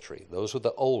 9th century. Those were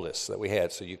the oldest that we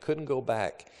had, so you couldn't go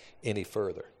back any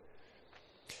further.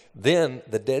 Then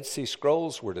the Dead Sea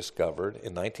Scrolls were discovered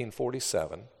in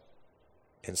 1947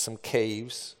 in some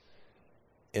caves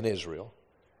in Israel,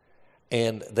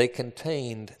 and they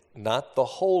contained not the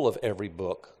whole of every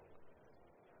book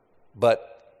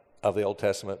but of the Old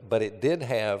Testament, but it did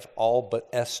have all but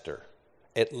Esther,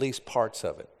 at least parts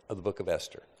of it, of the book of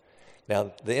Esther.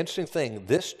 Now, the interesting thing,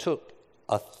 this took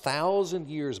 1,000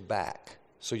 years back,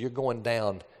 so you're going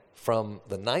down from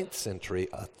the 9th century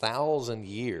 1,000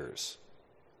 years.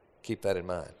 Keep that in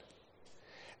mind.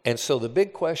 And so the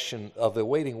big question of the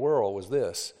waiting world was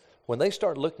this: when they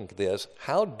start looking at this,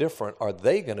 how different are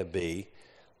they going to be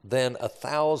than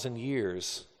 1,000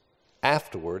 years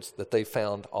afterwards that they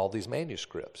found all these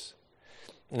manuscripts?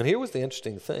 And here was the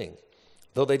interesting thing.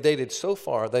 Though they dated so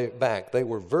far back, they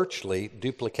were virtually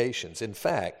duplications. In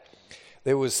fact,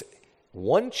 there was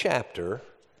one chapter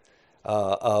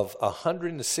of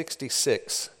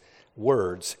 166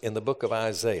 words in the book of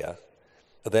Isaiah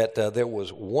that there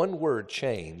was one word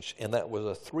change, and that was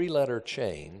a 3-letter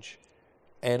change,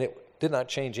 and it did not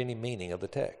change any meaning of the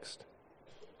text.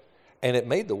 And it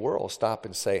made the world stop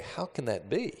and say, how can that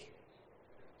be?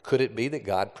 Could it be that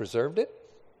God preserved it?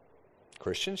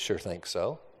 Christians sure think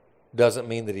so. Doesn't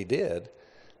mean that he did.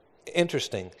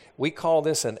 Interesting. We call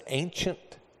this an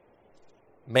ancient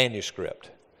manuscript.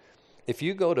 If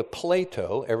you go to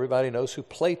Plato, everybody knows who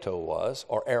Plato was,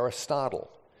 or Aristotle.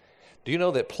 Do you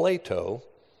know that Plato,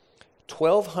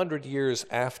 1,200 years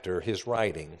after his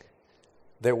writing,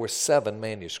 there were 7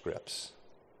 manuscripts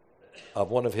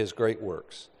of one of his great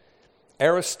works.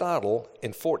 Aristotle,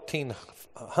 in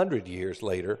 1,400 years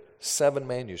later, 7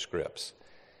 manuscripts.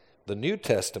 The New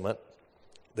Testament,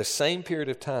 the same period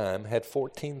of time, had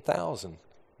 14,000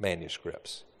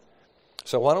 manuscripts.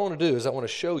 So what I want to do is I want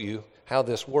to show you how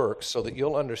this works so that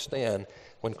you'll understand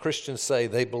when Christians say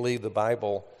they believe the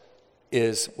Bible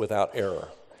is without error.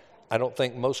 I don't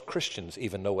think most Christians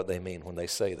even know what they mean when they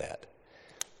say that.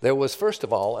 There was, first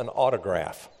of all, an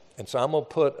autograph. And so I'm going to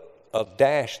put a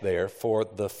dash there for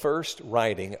the first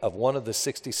writing of one of the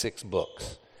 66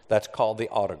 books. That's called the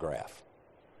autograph.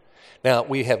 Now,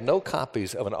 we have no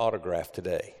copies of an autograph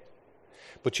today.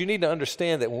 But you need to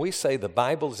understand that when we say the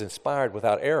Bible is inspired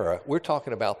without error, we're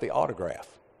talking about the autograph.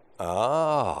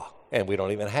 And we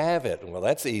don't even have it. Well,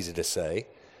 that's easy to say.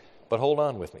 But hold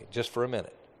on with me just for a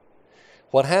minute.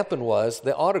 What happened was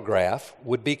the autograph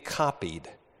would be copied.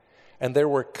 And there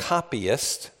were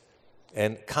copyists.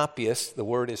 And copyists, the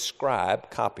word is scribe,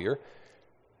 copier.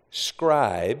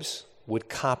 Scribes would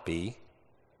copy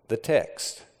the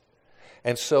text.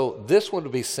 And so this one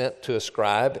would be sent to a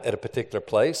scribe at a particular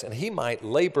place, and he might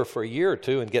labor for a year or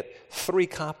two and get 3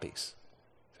 copies.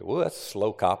 Well, that's a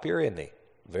slow copier, isn't he?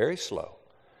 Very slow.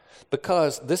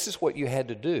 Because this is what you had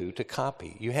to do to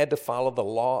copy. You had to follow the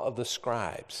law of the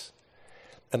scribes.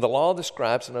 And the law of the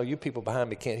scribes, I know you people behind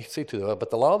me can't see too well,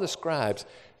 but the law of the scribes,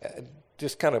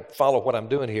 just kind of follow what I'm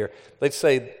doing here. They'd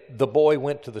say the boy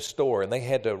went to the store, and they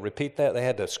had to repeat that. They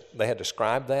had to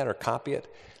scribe that or copy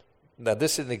it. Now,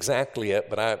 this isn't exactly it,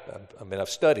 but I've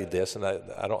studied this, and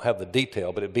I don't have the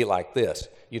detail, but it'd be like this.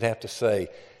 You'd have to say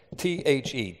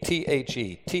T-H-E,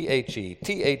 T-H-E, T-H-E,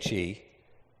 T-H-E,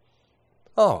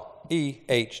 oh,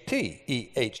 E-H-T,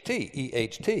 E-H-T,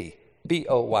 E-H-T,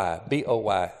 B-O-Y,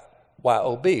 B-O-Y,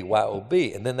 Y-O-B,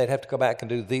 Y-O-B. And then they'd have to go back and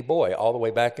do the boy all the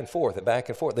way back and forth and back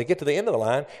and forth. They get to the end of the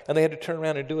line, and they had to turn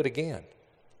around and do it again.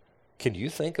 Can you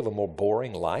think of a more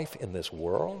boring life in this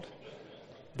world?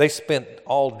 They spent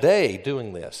all day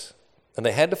doing this, and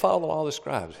they had to follow the law of the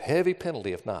scribes. Heavy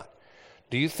penalty if not.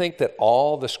 Do you think that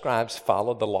all the scribes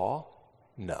followed the law?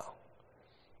 No.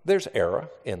 There's error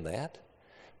in that,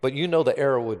 but you know the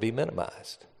error would be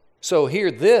minimized. So here,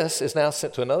 this is now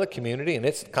sent to another community, and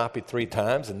it's copied 3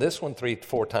 times, and this one 3 or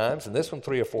 4 times, and this one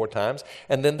 3 or 4 times,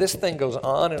 and then this thing goes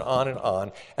on and on and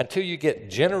on until you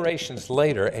get generations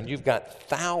later, and you've got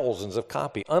thousands of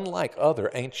copies, unlike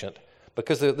other ancient,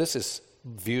 because this is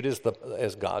viewed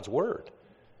as God's word.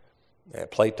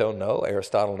 Plato, no.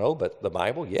 Aristotle, no. But the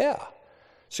Bible, yeah.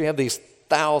 So you have these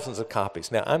thousands of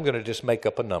copies. Now, I'm going to just make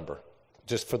up a number,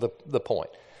 just for the point.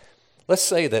 Let's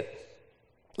say that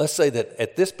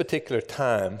at this particular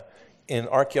time in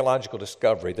archaeological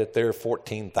discovery that there are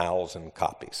 14,000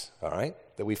 copies, all right?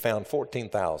 That we found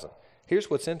 14,000. Here's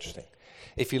what's interesting.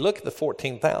 If you look at the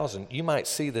 14,000, you might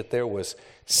see that there was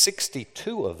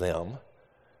 62 of them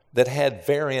that had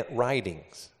variant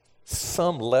writings.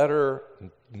 Some letter,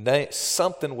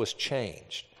 something was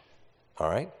changed, all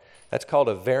right? That's called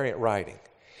a variant writing.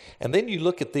 And then you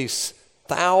look at these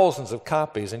thousands of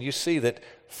copies and you see that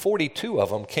 42 of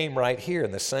them came right here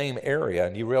in the same area,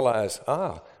 and you realize,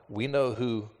 we know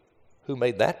who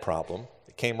made that problem.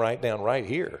 It came right down right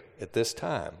here at this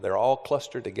time. They're all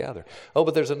clustered together. Oh,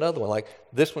 but there's another one. Like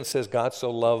this one says, God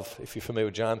so loved, if you're familiar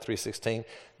with John 3:16,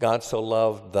 God so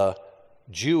loved the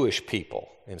Jewish people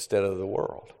instead of the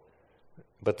world.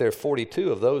 But there are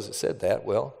 42 of those that said that.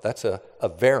 Well, that's a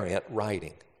variant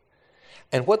writing.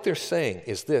 And what they're saying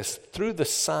is this: through the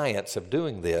science of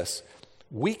doing this,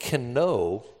 we can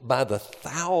know by the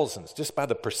thousands, just by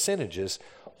the percentages,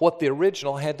 what the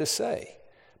original had to say,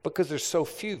 because there's so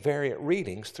few variant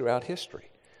readings throughout history.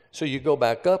 So you go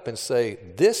back up and say,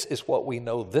 this is what we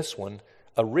know this one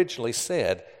originally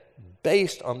said,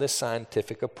 based on this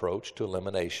scientific approach to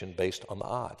elimination based on the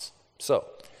odds. So,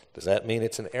 does that mean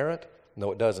it's inerrant?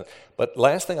 No, it doesn't. But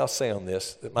last thing I'll say on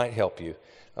this that might help you,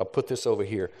 I'll put this over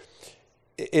here.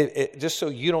 Just so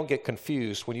you don't get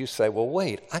confused when you say, well,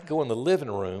 wait, I go in the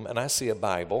living room and I see a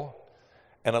Bible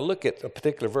and I look at a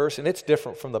particular verse and it's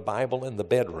different from the Bible in the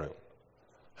bedroom.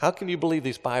 How can you believe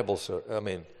these Bibles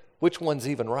which one's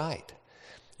even right?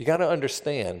 You got to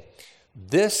understand,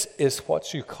 this is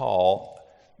what you call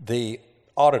the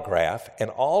autograph,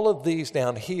 and all of these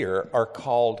down here are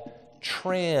called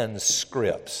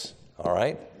transcripts, all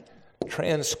right?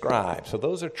 Transcribed. So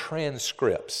those are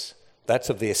transcripts.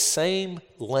 That's of the same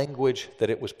language that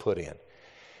it was put in.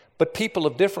 But people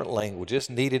of different languages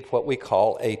needed what we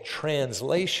call a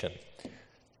translation.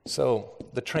 So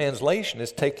the translation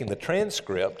is taking the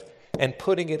transcript and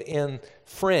putting it in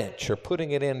French or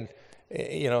putting it in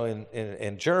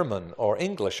German or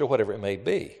English or whatever it may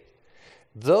be.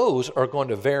 Those are going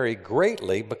to vary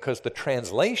greatly because the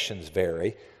translations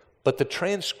vary, but the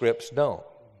transcripts don't.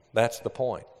 That's the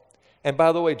point. And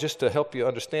by the way, just to help you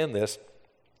understand this,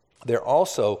 there are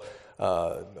also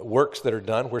works that are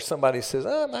done where somebody says,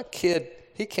 my kid,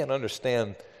 he can't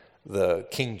understand the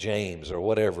King James or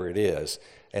whatever it is.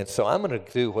 And so I'm going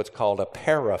to do what's called a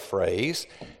paraphrase.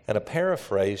 And a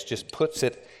paraphrase just puts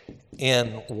it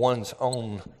in one's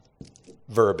own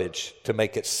verbiage to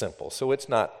make it simple. So it's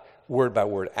not word by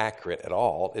word accurate at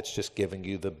all. It's just giving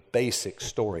you the basic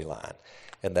storyline.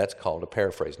 And that's called a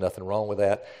paraphrase. Nothing wrong with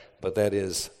that, but that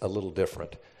is a little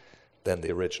different than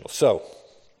the original. So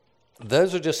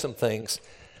those are just some things,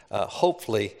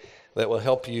 hopefully, that will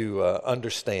help you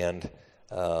understand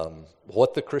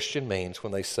what the Christian means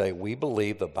when they say we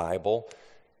believe the Bible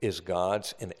is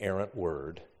God's inerrant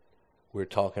word. We're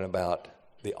talking about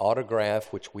the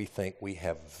autograph, which we think we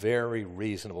have very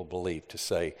reasonable belief to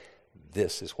say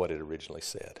this is what it originally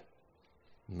said.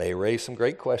 May raise some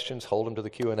great questions. Hold them to the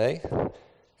Q&A,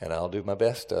 and I'll do my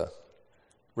best to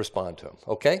respond to them.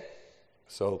 Okay?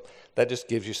 So that just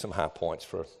gives you some high points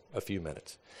for a few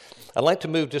minutes. I'd like to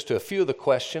move just to a few of the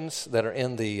questions that are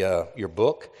in your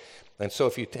book. And so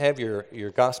if you have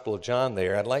your Gospel of John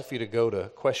there, I'd like for you to go to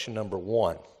question number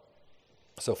 1.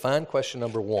 So find question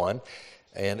number 1,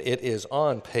 and it is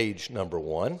on page number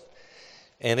 1.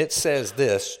 And it says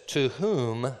this: to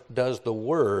whom does the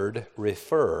word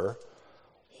refer?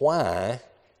 Why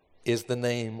is the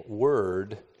name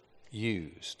word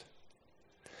used?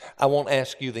 I won't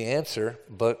ask you the answer,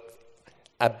 but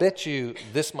I bet you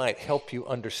this might help you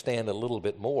understand a little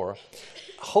bit more.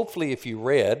 Hopefully, if you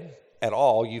read at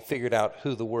all, you figured out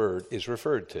who the word is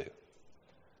referred to.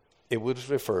 It was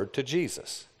referred to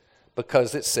Jesus.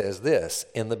 because it says this,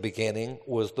 in the beginning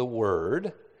was the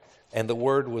Word, and the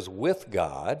Word was with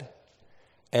God,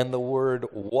 and the Word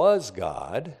was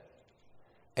God,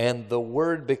 and the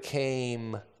Word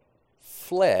became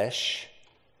flesh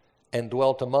and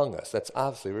dwelt among us. That's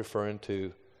obviously referring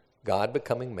to God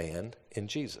becoming man in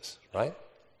Jesus, right?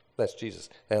 That's Jesus.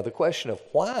 Now, the question of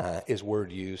why is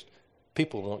Word used,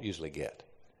 people don't usually get.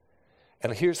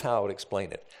 And here's how I would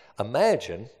explain it.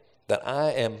 Imagine that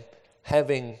I am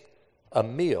having a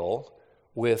meal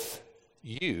with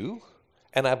you,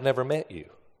 and I've never met you.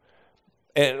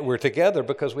 And we're together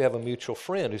because we have a mutual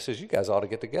friend who says, you guys ought to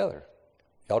get together.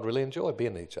 Y'all really enjoy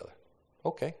being with each other.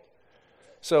 Okay.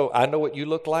 So I know what you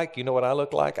look like. You know what I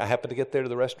look like. I happen to get there to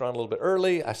the restaurant a little bit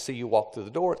early. I see you walk through the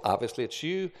door. Obviously, it's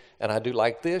you. And I do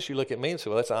like this. You look at me and say,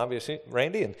 well, that's obviously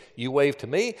Randy. And you wave to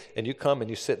me, and you come and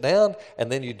you sit down,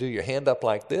 and then you do your hand up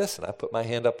like this, and I put my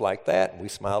hand up like that, and we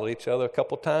smile at each other a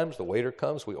couple times. The waiter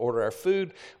comes. We order our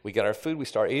food. We get our food. We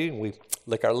start eating. We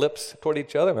lick our lips toward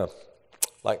each other. And I'm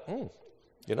like,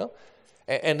 you know.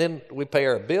 And then we pay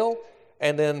our bill,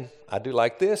 and then I do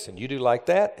like this, and you do like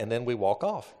that, and then we walk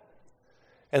off.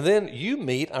 And then you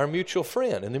meet our mutual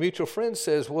friend, and the mutual friend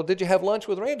says, well, did you have lunch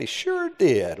with Randy? Sure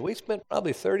did. We spent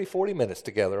probably 30, 40 minutes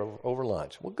together over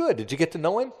lunch. Well, good. Did you get to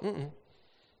know him?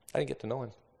 I didn't get to know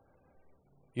him.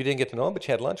 You didn't get to know him, but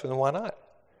you had lunch with him. Why not?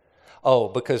 Oh,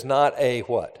 because not a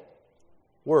what?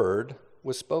 Word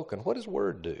was spoken. What does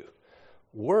word do?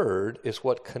 Word is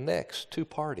what connects two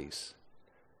parties.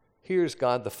 Here's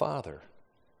God the Father,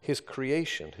 his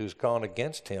creation, who's gone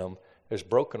against him. There's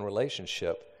broken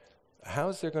relationship. How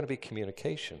is there going to be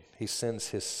communication? He sends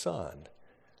his Son,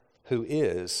 who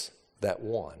is that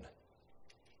one,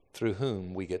 through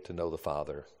whom we get to know the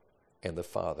Father, and the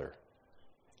Father,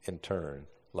 in turn,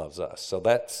 loves us. So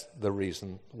that's the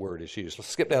reason word is used. Let's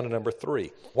skip down to number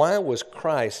 3. Why was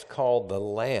Christ called the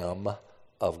Lamb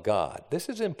of God? This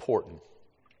is important.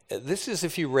 This is,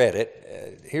 if you read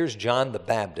it, here's John the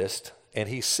Baptist, and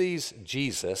he sees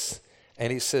Jesus,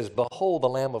 and he says, behold the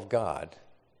Lamb of God,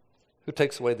 who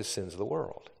takes away the sins of the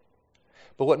world.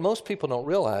 But what most people don't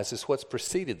realize is what's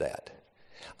preceded that.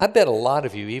 I bet a lot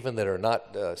of you, even that are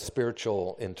not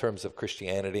spiritual in terms of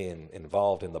Christianity and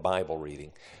involved in the Bible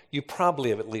reading, you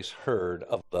probably have at least heard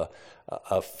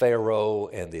of Pharaoh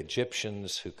and the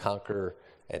Egyptians who conquer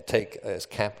and take as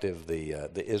captive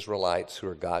the Israelites, who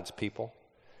are God's people.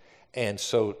 And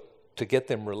so to get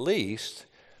them released,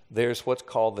 there's what's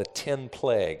called the 10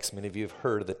 plagues. Many of you have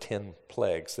heard of the 10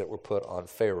 plagues that were put on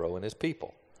Pharaoh and his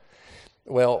people.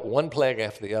 Well, one plague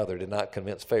after the other did not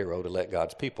convince Pharaoh to let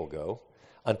God's people go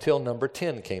until number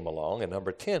 10 came along. And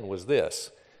number 10 was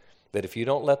this, that if you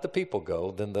don't let the people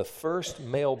go, then the first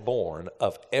male born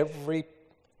of every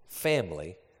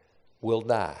family will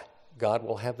die. God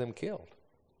will have them killed.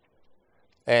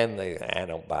 And I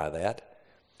don't buy that.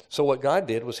 So what God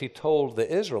did was he told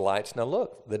the Israelites, now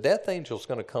look, the death angel is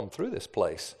going to come through this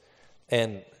place,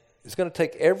 and it's going to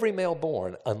take every male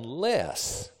born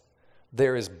unless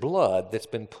there is blood that's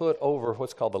been put over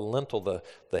what's called the lintel,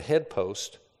 the head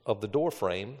post of the door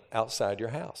frame outside your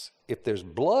house. If there's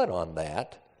blood on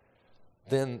that,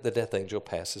 then the death angel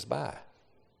passes by.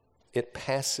 It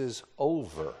passes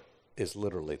over is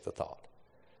literally the thought.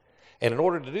 And in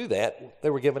order to do that, they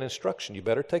were given instruction. You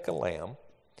better take a lamb,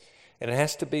 and it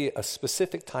has to be a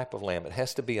specific type of lamb. It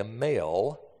has to be a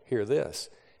male, hear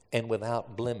this, and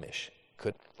without blemish.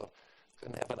 Couldn't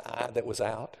have an eye that was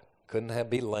out. Couldn't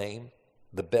be lame.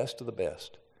 The best of the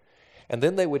best. And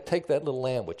then they would take that little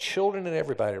lamb with children and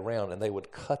everybody around, and they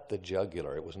would cut the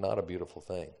jugular. It was not a beautiful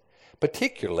thing.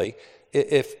 Particularly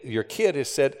if your kid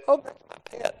has said, oh, that's my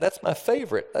pet. That's my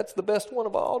favorite. That's the best one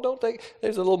of all. Don't they?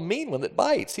 There's a little mean one that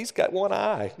bites. He's got one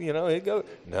eye. You know,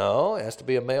 no, it has to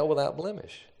be a male without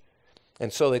blemish.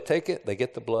 And so they take it, they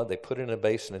get the blood, they put it in a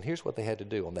basin, and here's what they had to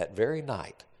do. On that very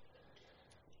night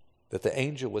that the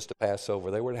angel was to pass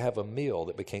over, they were to have a meal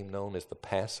that became known as the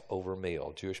Passover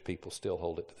meal. Jewish people still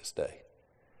hold it to this day.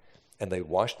 And they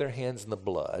would wash their hands in the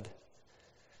blood,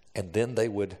 and then they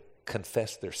would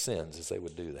confess their sins as they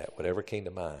would do that, whatever came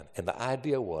to mind. And the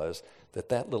idea was that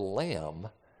that little lamb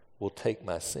will take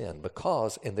my sin,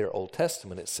 because in their Old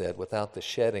Testament it said, without the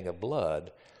shedding of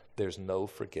blood, there's no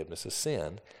forgiveness of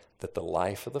sin, that the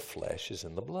life of the flesh is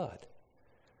in the blood.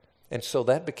 And so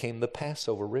that became the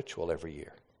Passover ritual every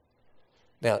year.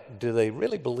 Now, do they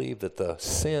really believe that the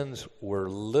sins were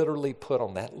literally put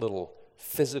on that little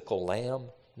physical lamb?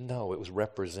 No, it was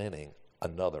representing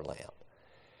another lamb.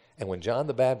 And when John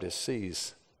the Baptist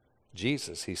sees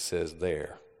Jesus, he says,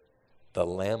 there, the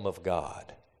Lamb of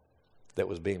God that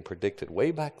was being predicted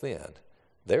way back then,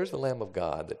 there's the Lamb of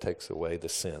God that takes away the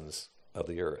sins of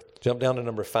the earth. Jump down to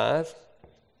number 5.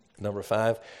 Number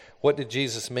 5, what did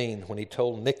Jesus mean when he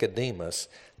told Nicodemus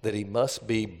that he must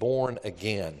be born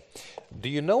again? Do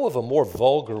you know of a more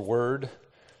vulgar word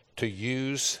to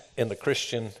use in the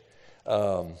Christian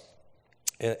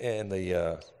in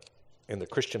the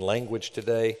Christian language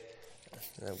today?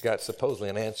 I've got supposedly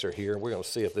an answer here. We're going to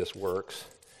see if this works.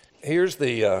 Here's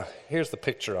the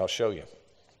picture I'll show you.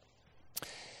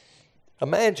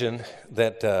 Imagine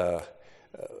that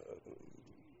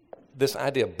this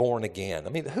idea of born again. I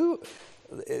mean,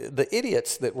 the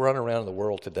idiots that run around the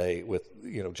world today with,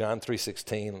 John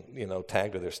 3:16,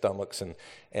 tagged to their stomachs,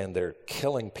 and they're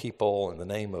killing people in the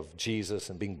name of Jesus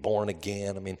and being born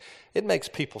again. I mean, it makes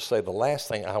people say the last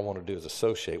thing I want to do is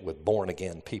associate with born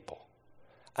again people.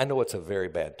 I know it's a very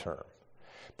bad term,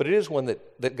 but it is one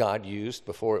that God used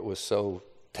before it was so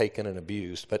taken and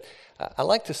abused. But I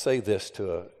like to say this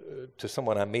to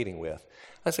someone I'm meeting with.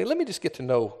 I say, let me just get to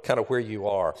know kind of where you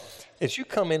are. As you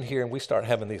come in here and we start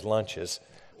having these lunches,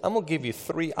 I'm going to give you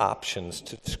 3 options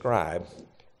to describe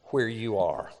where you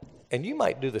are. And you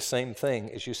might do the same thing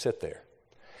as you sit there.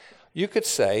 You could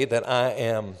say that I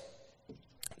am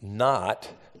not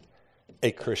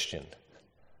a Christian.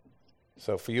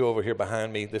 So for you over here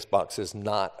behind me, this box is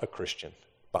not a Christian.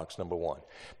 Box number 1.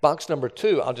 Box number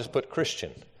 2, I'll just put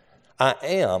Christian. I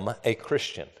am a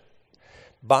Christian.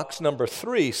 Box number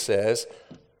 3 says,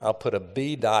 I'll put a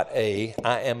B.A,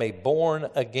 I am a born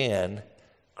again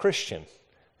Christian.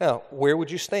 Now, where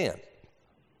would you stand?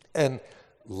 And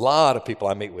a lot of people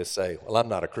I meet with say, well, I'm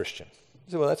not a Christian.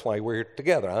 I say, well, that's why we're here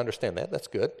together. I understand that. That's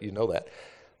good. You know that.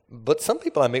 But some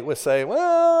people I meet with say,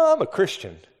 well, I'm a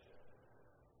Christian.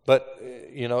 But,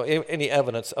 any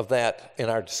evidence of that in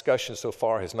our discussion so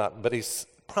far has not. But he's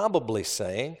probably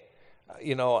saying,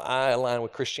 I align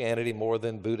with Christianity more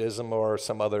than Buddhism or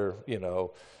some other,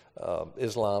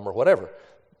 Islam or whatever.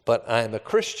 But I'm a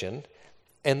Christian,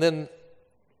 and then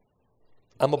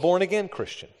I'm a born-again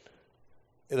Christian.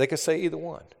 They could say either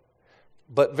one.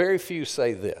 But very few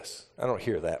say this. I don't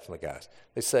hear that from the guys.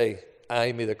 They say, I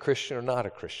am either Christian or not a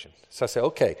Christian. So I say,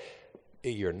 okay,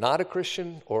 you're not a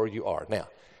Christian or you are. Now,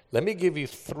 let me give you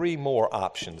 3 more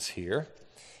options here.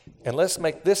 And let's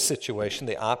make this situation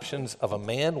the options of a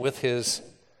man with his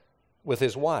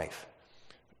wife.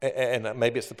 And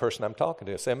maybe it's the person I'm talking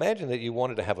to. So imagine that you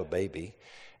wanted to have a baby,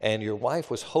 and your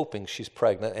wife was hoping she's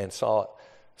pregnant and saw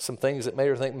some things that made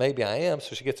her think maybe I am,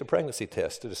 so she gets a pregnancy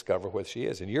test to discover whether she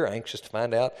is. And you're anxious to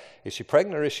find out, is she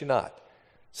pregnant or is she not?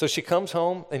 So she comes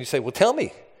home, and you say, well, tell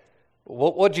me,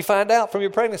 what did you find out from your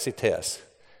pregnancy test?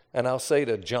 And I'll say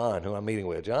to John, who I'm meeting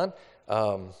with, John,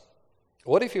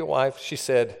 what if your wife, she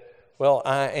said, well,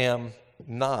 I am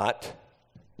not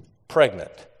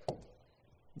pregnant?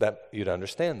 That you'd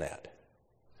understand that.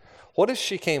 What if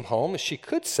she came home and she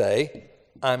could say,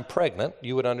 I'm pregnant?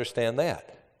 You would understand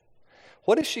that.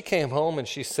 What if she came home and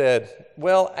she said,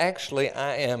 well, actually,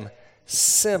 I am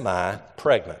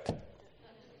semi-pregnant.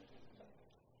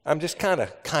 I'm just kind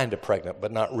of pregnant,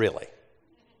 but not really.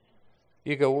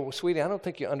 You go, well, sweetie, I don't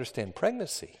think you understand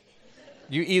pregnancy.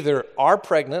 You either are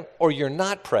pregnant or you're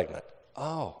not pregnant.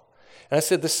 Oh. And I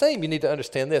said, the same, you need to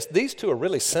understand this. These 2 are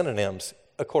really synonyms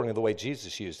according to the way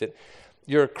Jesus used it.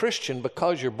 You're a Christian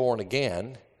because you're born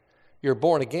again. You're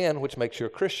born again, which makes you a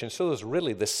Christian. So those are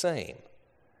really the same.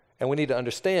 And we need to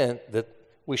understand that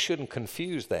we shouldn't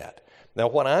confuse that. Now,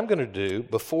 what I'm going to do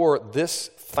before this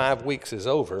 5 weeks is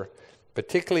over,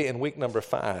 particularly in week number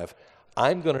 5,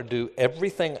 I'm going to do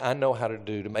everything I know how to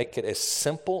do to make it as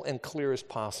simple and clear as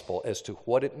possible as to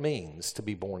what it means to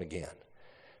be born again.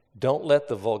 Don't let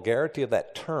the vulgarity of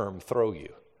that term throw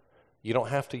you. You don't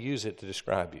have to use it to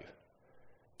describe you,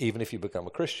 even if you become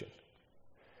a Christian.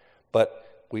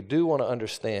 But we do want to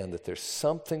understand that there's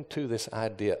something to this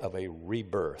idea of a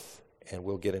rebirth, and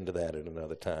we'll get into that at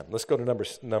another time. Let's go to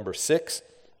number 6.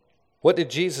 What did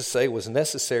Jesus say was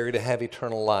necessary to have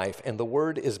eternal life? And the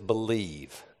word is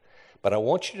believe. But I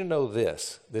want you to know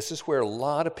this. This is where a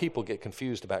lot of people get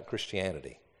confused about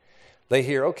Christianity. They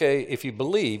hear, okay, if you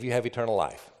believe, you have eternal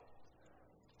life.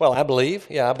 Well, I believe.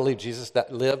 Yeah, I believe Jesus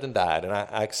lived and died, and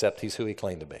I accept he's who he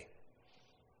claimed to be.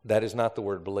 That is not the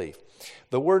word belief.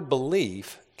 The word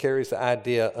belief carries the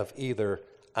idea of either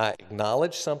I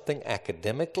acknowledge something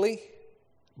academically,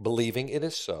 believing it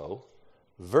is so,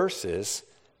 versus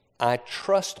I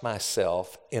trust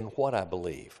myself in what I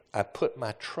believe. I put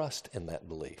my trust in that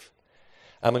belief.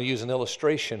 I'm going to use an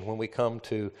illustration when we come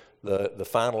to the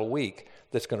final week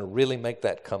that's going to really make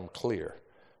that come clear.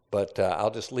 But I'll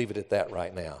just leave it at that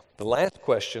right now. The last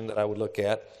question that I would look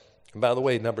at, and by the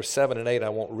way, number 7 and 8 I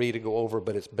won't read or go over,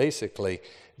 but it's basically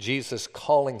Jesus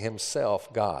calling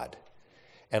himself God.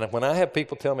 And when I have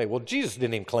people tell me, well, Jesus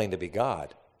didn't even claim to be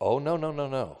God. Oh, no, no, no,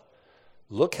 no.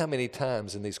 Look how many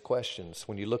times in these questions,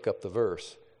 when you look up the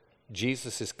verse,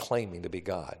 Jesus is claiming to be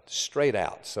God, straight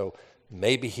out. So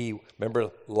maybe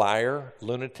remember liar,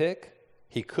 lunatic?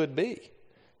 He could be.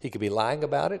 He could be lying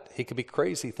about it. He could be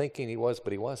crazy thinking he was,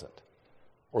 but he wasn't.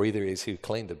 Or either is he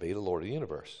claimed to be the Lord of the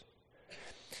universe.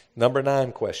 Number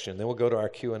 9 question, then we'll go to our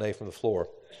Q&A from the floor.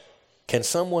 Can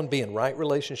someone be in right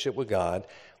relationship with God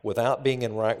without being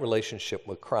in right relationship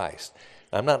with Christ?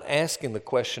 I'm not asking the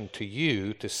question to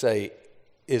you to say,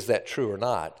 is that true or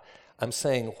not? I'm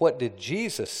saying, what did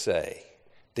Jesus say?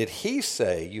 Did he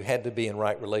say you had to be in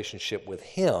right relationship with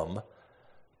him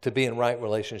to be in right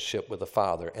relationship with the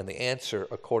Father? And the answer,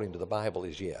 according to the Bible,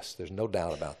 is yes. There's no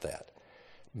doubt about that.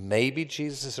 Maybe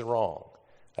Jesus is wrong.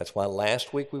 That's why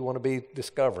last week we want to be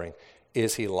discovering,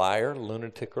 is he liar,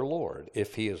 lunatic, or Lord?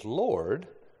 If he is Lord,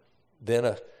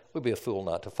 then we'd be a fool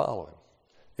not to follow him.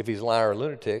 If he's liar or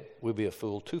lunatic, we'd be a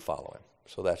fool to follow him.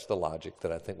 So that's the logic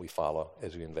that I think we follow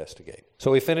as we investigate.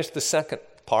 So we finished the second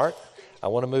part. I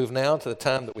want to move now to the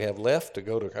time that we have left to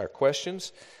go to our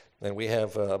questions. And we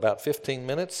have about 15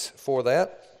 minutes for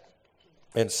that.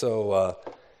 And so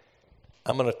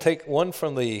I'm going to take one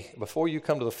from before you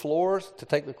come to the floor to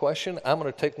take the question, I'm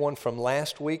going to take one from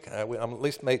last week. I'm at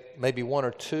least maybe one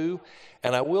or two.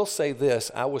 And I will say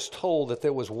this, I was told that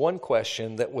there was one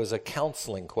question that was a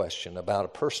counseling question about a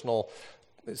personal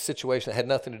situation that had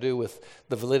nothing to do with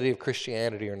the validity of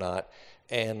Christianity or not.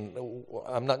 And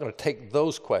I'm not going to take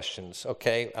those questions,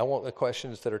 okay? I want the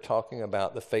questions that are talking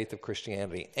about the faith of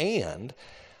Christianity. And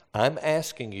I'm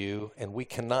asking you, and we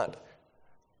cannot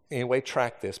in any way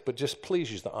track this, but just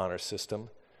please use the honor system.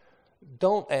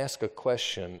 Don't ask a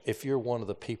question if you're one of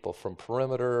the people from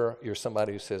Perimeter, you're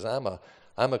somebody who says, I'm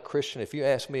a Christian. If you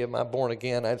ask me, am I born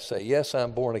again? I'd say, yes,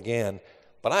 I'm born again.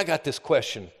 But I got this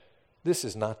question. This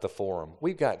is not the forum.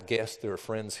 We've got guests that are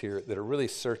friends here that are really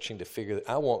searching to figure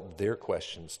I want their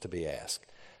questions to be asked.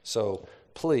 So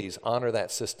please honor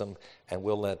that system, and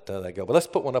we'll let that go. But let's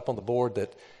put one up on the board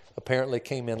that apparently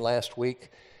came in last week.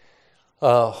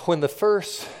 When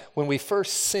we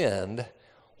first sinned,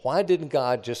 why didn't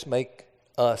God just make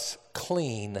us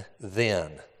clean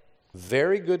then?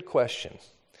 Very good question.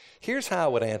 Here's how I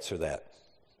would answer that.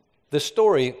 The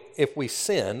story, if we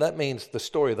sin, that means the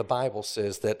story of the Bible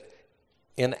says that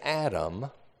in Adam,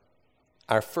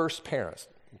 our first parents,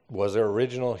 was there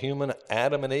original human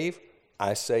Adam and Eve?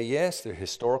 I say yes. There are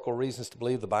historical reasons to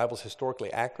believe the Bible is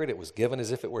historically accurate. It was given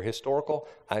as if it were historical.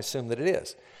 I assume that it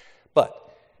is. But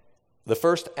the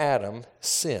first Adam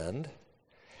sinned,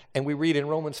 and we read in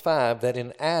Romans 5 that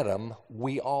in Adam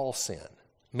we all sin,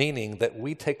 meaning that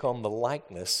we take on the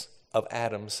likeness of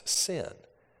Adam's sin.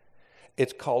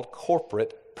 It's called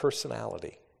corporate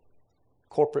personality.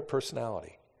 Corporate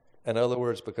personality. In other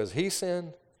words, because he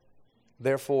sinned,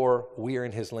 therefore we are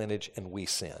in his lineage and we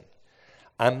sin.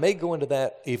 I may go into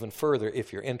that even further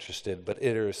if you're interested, but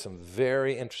there is some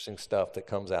very interesting stuff that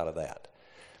comes out of that.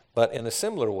 But in a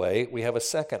similar way, we have a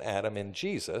second Adam in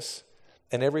Jesus,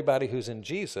 and everybody who's in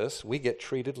Jesus, we get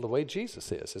treated the way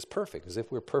Jesus is, as perfect, as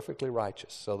if we're perfectly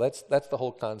righteous. So that's the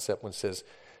whole concept when it says,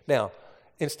 now,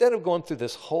 instead of going through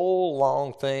this whole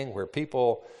long thing where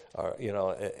people are,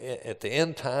 at the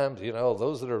end times,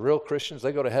 those that are real Christians,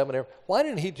 they go to heaven. Why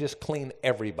didn't he just clean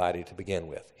everybody to begin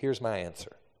with? Here's my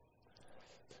answer.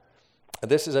 And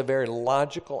this is a very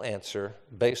logical answer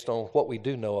based on what we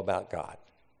do know about God.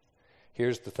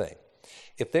 Here's the thing.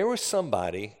 If there was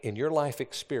somebody in your life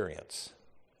experience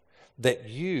that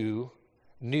you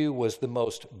knew was the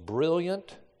most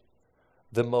brilliant,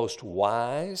 the most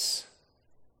wise,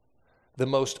 the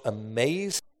most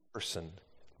amazing person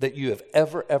that you have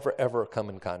ever come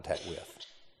in contact with.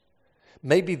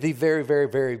 Maybe the very, very,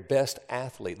 very best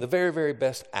athlete, the very, very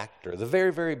best actor, the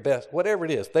very, very best, whatever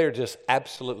it is, they're just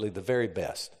absolutely the very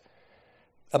best.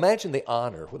 Imagine the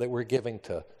honor that we're giving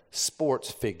to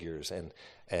sports figures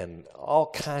and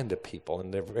all kind of people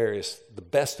and the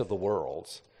best of the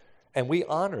worlds, and we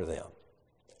honor them,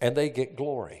 and they get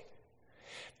glory.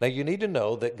 Now, you need to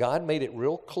know that God made it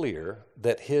real clear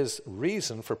that his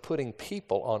reason for putting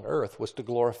people on earth was to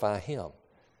glorify him.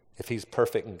 If he's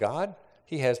perfect in God,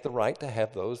 he has the right to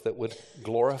have those that would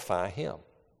glorify him.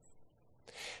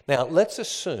 Now, let's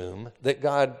assume that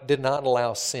God did not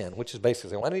allow sin, which is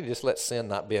basically, why don't you just let sin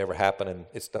not be ever happen and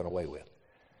it's done away with?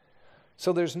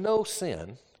 So there's no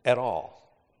sin at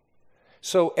all.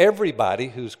 So everybody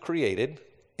who's created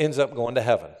ends up going to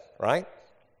heaven, right?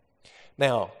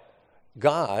 Now,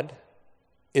 God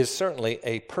is certainly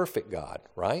a perfect God,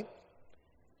 right?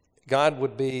 God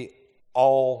would be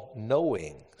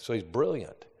all-knowing, so he's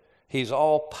brilliant. He's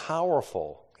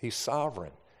all-powerful. He's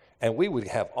sovereign. And we would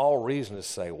have all reason to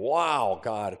say, wow,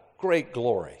 God, great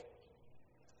glory.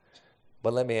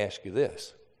 But let me ask you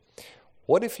this.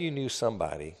 What if you knew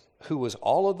somebody who was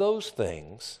all of those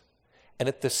things and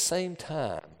at the same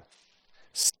time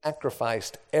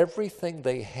sacrificed everything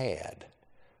they had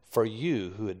for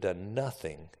you who had done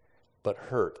nothing but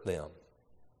hurt them?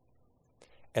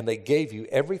 And they gave you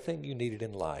everything you needed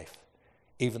in life,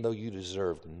 even though you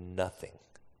deserved nothing.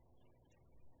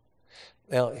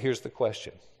 Now, here's the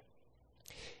question.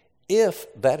 If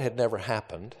that had never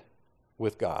happened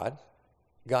with God,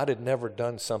 God had never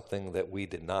done something that we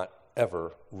did not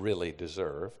ever really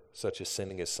deserve, such as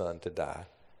sending his son to die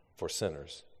for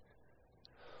sinners,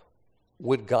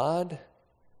 would God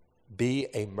be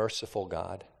a merciful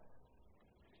God?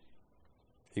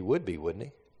 He would be, wouldn't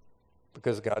he?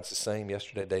 Because God's the same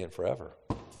yesterday, today, and forever.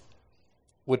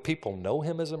 Would people know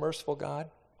him as a merciful God?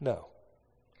 No.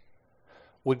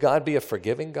 Would God be a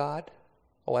forgiving God?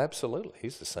 Oh, absolutely.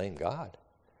 He's the same God.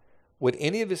 Would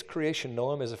any of his creation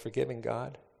know him as a forgiving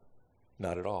God?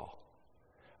 Not at all.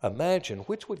 Imagine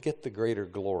which would get the greater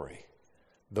glory.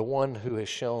 The one who has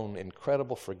shown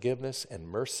incredible forgiveness and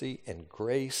mercy and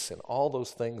grace and all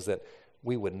those things that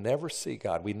we would never see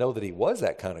God. We know that he was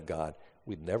that kind of God.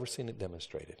 We'd never seen it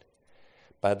demonstrated.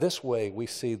 By this way, we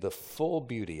see the full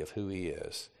beauty of who he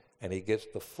is, and he gets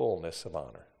the fullness of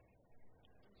honor.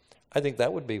 I think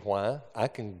that would be why I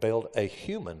can build a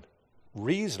human,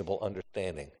 reasonable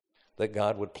understanding that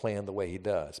God would plan the way he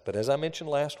does. But as I mentioned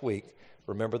last week,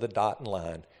 remember the dot and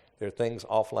line. There are things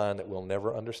offline that we'll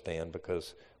never understand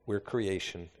because we're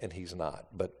creation and he's not.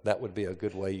 But that would be a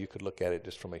good way you could look at it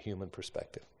just from a human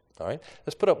perspective. All right?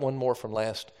 Let's put up one more from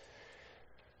last,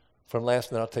 and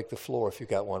then I'll take the floor if you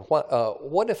got one.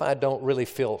 What if I don't really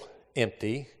feel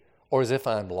empty or as if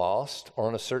I'm lost or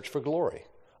on a search for glory?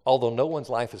 Although no one's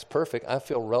life is perfect, I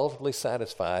feel relatively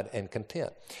satisfied and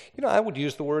content. You know, I would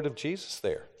use the word of Jesus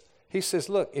there. He says,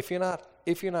 look, if you're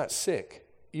not sick,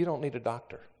 you don't need a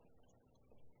doctor.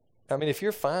 I mean, if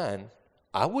you're fine,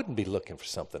 I wouldn't be looking for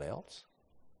something else.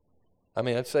 I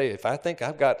mean, I'd say if I think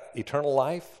I've got eternal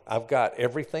life, I've got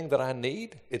everything that I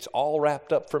need, it's all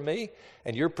wrapped up for me,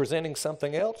 and you're presenting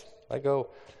something else, I go,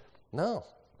 no,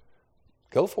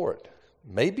 go for it.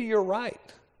 Maybe you're right,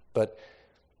 but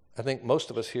I think most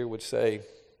of us here would say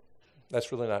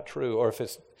that's really not true. Or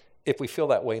if we feel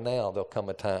that way now, there'll come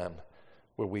a time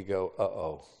where we go,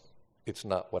 uh-oh, it's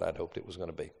not what I'd hoped it was going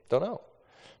to be. Don't know.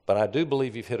 But I do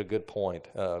believe you've hit a good point.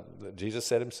 Jesus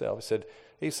said himself,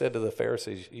 he said to the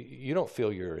Pharisees, you don't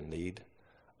feel you're in need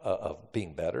of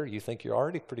being better. You think you're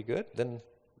already pretty good. Then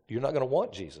you're not going to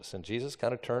want Jesus. And Jesus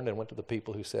kind of turned and went to the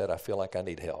people who said, I feel like I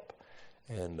need help.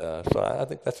 And so I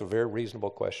think that's a very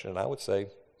reasonable question. And I would say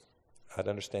I'd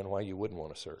understand why you wouldn't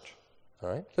want to search. All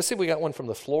right. Let's see if we got one from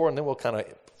the floor, and then we'll kind of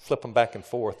flip them back and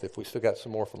forth if we still got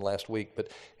some more from last week. But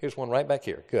here's one right back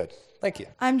here. Good. Thank you.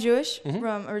 I'm Jewish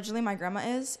from originally my grandma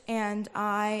is, and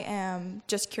I am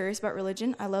just curious about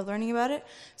religion. I love learning about it.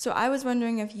 So I was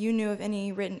wondering if you knew of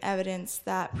any written evidence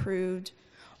that proved,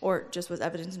 or just was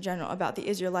evidence in general, about the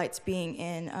Israelites being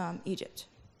in Egypt.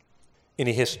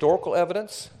 Any historical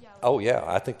evidence? Oh, yeah.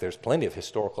 I think there's plenty of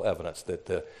historical evidence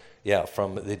that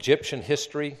from the Egyptian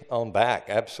history on back,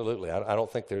 absolutely. I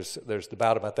don't think there's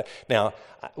doubt about that. Now,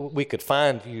 we could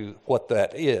find you what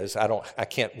that is. I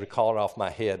can't recall it off my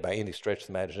head by any stretch of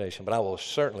the imagination, but I will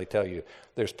certainly tell you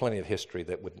there's plenty of history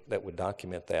that would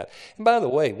document that. And by the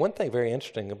way, one thing very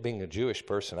interesting of being a Jewish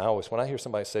person, when I hear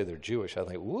somebody say they're Jewish, I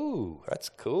think, woo, that's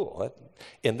cool.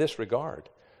 In this regard,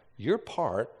 you're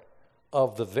part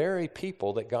of the very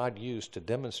people that God used to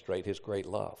demonstrate his great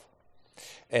love.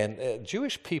 And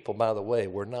Jewish people, by the way,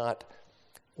 were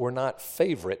not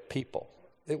favorite people.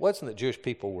 It wasn't that Jewish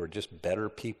people were just better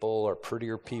people or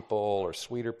prettier people or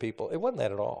sweeter people. It wasn't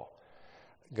that at all.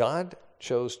 God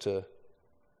chose to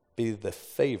be the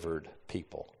favored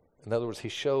people. In other words, he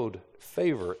showed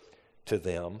favor to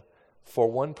them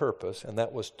for one purpose, and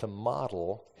that was to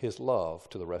model his love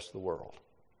to the rest of the world.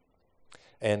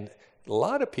 And a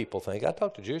lot of people think, I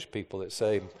talk to Jewish people that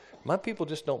say, my people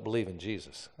just don't believe in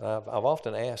Jesus. I've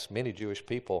often asked many Jewish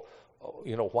people,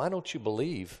 why don't you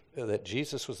believe that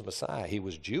Jesus was the Messiah? He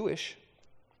was Jewish,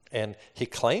 and he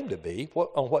claimed to be.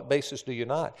 On what basis do you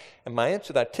not? And my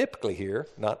answer that I typically hear,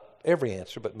 not every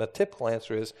answer, but my typical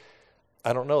answer is,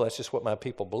 I don't know, that's just what my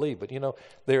people believe. But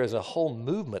there is a whole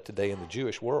movement today in the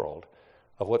Jewish world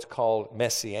of what's called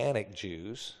Messianic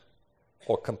Jews,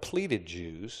 or completed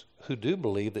Jews, who do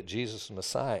believe that Jesus is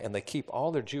Messiah, and they keep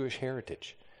all their Jewish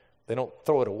heritage. They don't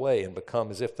throw it away and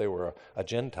become as if they were a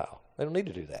Gentile. They don't need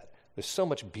to do that. There's so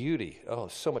much beauty,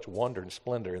 so much wonder and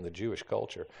splendor in the Jewish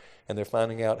culture. And they're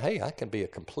finding out, hey, I can be a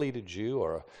completed Jew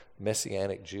or a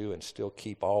Messianic Jew and still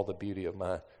keep all the beauty of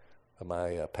my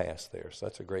past there. So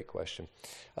that's a great question.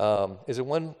 Is there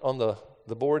one on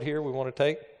the board here we want to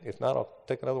take? If not, I'll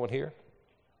take another one here.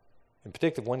 In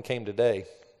particular, one came today.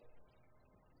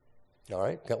 All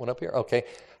right, got one up here? Okay.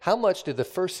 How much did the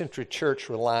first century church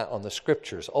rely on the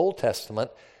Scriptures, Old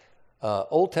Testament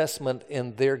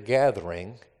in their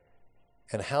gathering,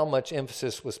 and how much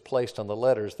emphasis was placed on the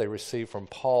letters they received from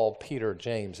Paul, Peter,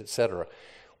 James, etc.?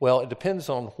 Well, it depends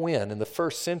on when. In the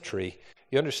first century,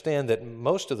 you understand that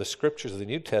most of the Scriptures of the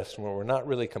New Testament were not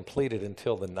really completed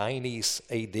until the 90s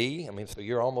AD. I mean, so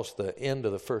you're almost the end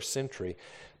of the first century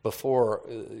before,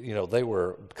 they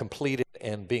were completed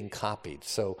and being copied.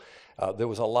 So there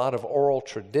was a lot of oral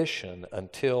tradition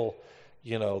until,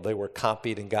 they were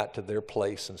copied and got to their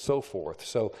place and so forth.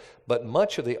 So, but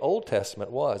much of the Old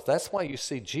Testament was. That's why you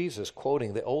see Jesus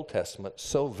quoting the Old Testament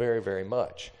so very, very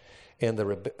much. In the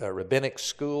rabbinic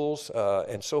schools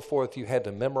and so forth, you had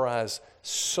to memorize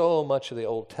so much of the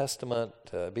Old Testament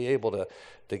to be able to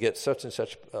get such and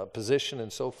such position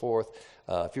and so forth.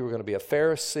 If you were going to be a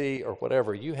Pharisee or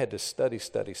whatever, you had to study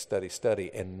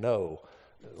and know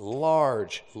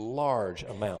large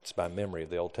amounts by memory of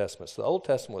the Old Testament. So the Old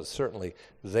Testament was certainly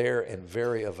there and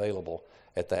very available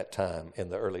at that time in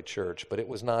the early church. But it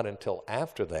was not until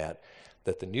after that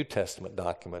the New Testament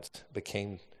documents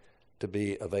became to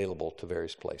be available to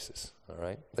various places. All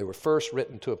right, they were first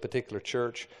written to a particular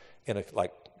church in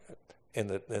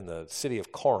the city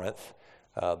of Corinth,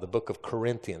 the book of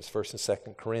Corinthians, 1st and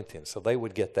 2nd Corinthians. So they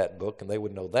would get that book and they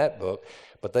would know that book,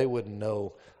 but they wouldn't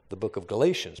know the book of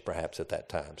Galatians perhaps at that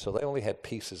time. So they only had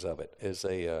pieces of it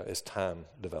as time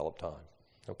developed on.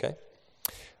 Okay,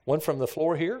 one from the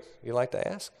floor here. You like to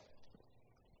ask?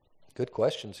 Good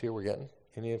questions here we're getting.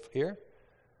 Any here?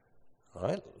 All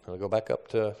right, I'll go back up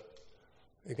to.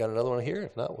 You got another one here?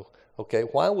 If not, okay.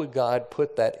 Why would God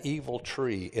put that evil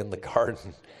tree in the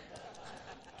garden?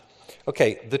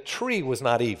 Okay, the tree was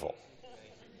not evil.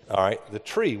 All right, the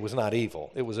tree was not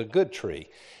evil. It was a good tree,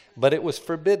 but it was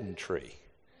forbidden tree.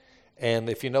 And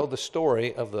if you know the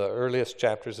story of the earliest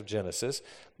chapters of Genesis,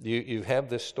 you have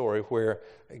this story where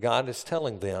God is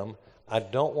telling them, I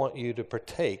don't want you to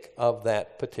partake of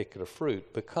that particular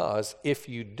fruit, because if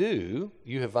you do,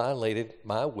 you have violated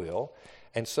my will.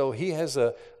 And so he has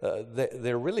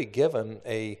they're really given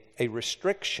a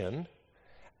restriction,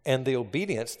 and the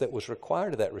obedience that was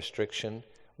required of that restriction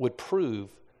would prove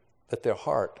that their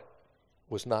heart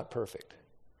was not perfect.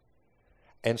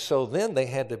 And so then they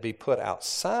had to be put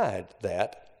outside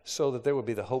that so that there would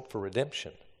be the hope for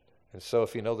redemption. And so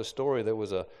if you know the story, there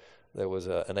was an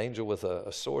angel with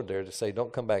a sword there to say,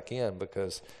 don't come back in,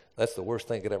 because that's the worst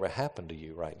thing that could ever happen to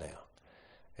you right now.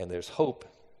 And there's hope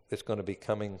that's going to be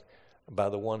coming by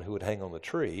the one who would hang on the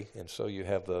tree. And so you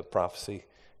have the prophecy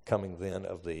coming then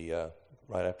of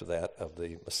right after that, of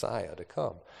the Messiah to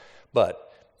come.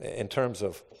 But in terms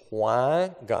of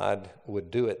why God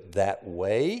would do it that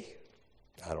way,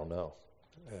 I don't know.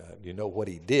 You know what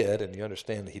he did, and you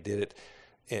understand that he did it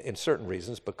in certain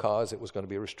reasons because it was going to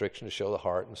be a restriction to show the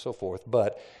heart and so forth.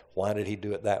 But why did he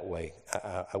do it that way?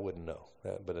 I wouldn't know.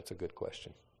 But it's a good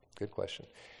question. Good question.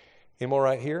 Any more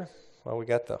right here? Well, we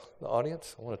got the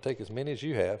audience. I want to take as many as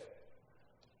you have.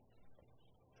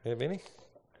 You have any?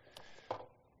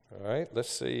 All right, let's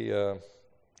see. Well,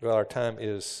 our time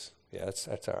is,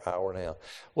 that's our hour now.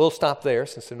 We'll stop there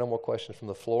since there are no more questions from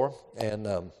the floor.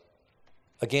 And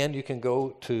again, you can go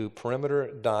to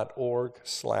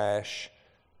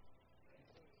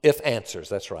perimeter.org/ifanswers.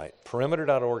 That's right,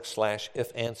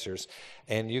 perimeter.org/ifanswers.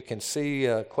 And you can see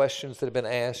questions that have been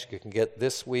asked. You can get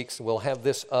this week's. We'll have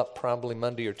this up probably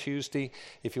Monday or Tuesday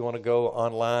if you want to go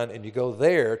online. And you go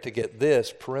there to get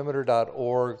this,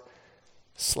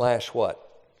 perimeter.org/what?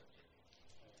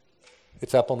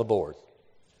 It's up on the board.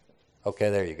 Okay,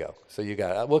 there you go. So you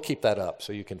got it. We'll keep that up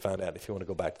so you can find out if you want to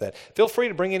go back to that. Feel free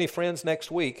to bring any friends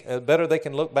next week. Better they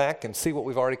can look back and see what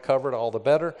we've already covered, all the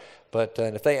better. But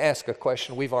and if they ask a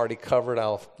question we've already covered,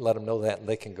 I'll let them know that and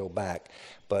they can go back.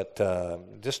 But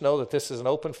just know that this is an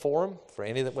open forum for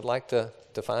any that would like to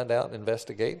find out and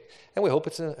investigate. And we hope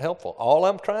it's helpful. All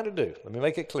I'm trying to do, let me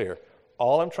make it clear,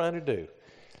 all I'm trying to do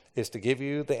is to give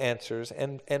you the answers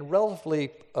and relatively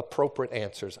appropriate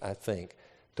answers, I think,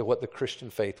 to what the Christian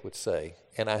faith would say.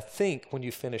 And I think when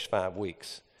you finish 5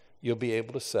 weeks, you'll be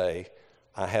able to say,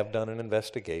 I have done an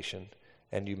investigation,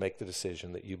 and you make the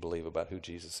decision that you believe about who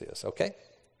Jesus is. Okay?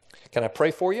 Can I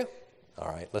pray for you? All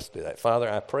right, let's do that.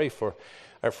 Father, I pray for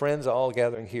our friends all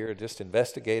gathering here, just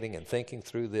investigating and thinking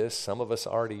through this. Some of us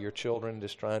already your children,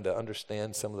 just trying to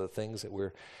understand some of the things that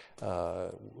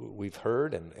we've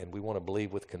heard, and we want to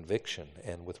believe with conviction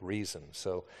and with reason.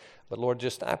 So, but Lord,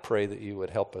 just I pray that you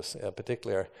would help us,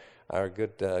 particularly our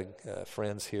good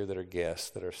friends here that are guests,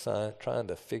 that are trying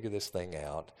to figure this thing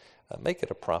out. Make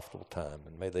it a profitable time,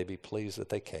 and may they be pleased that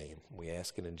they came. We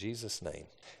ask it in Jesus' name.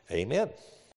 Amen.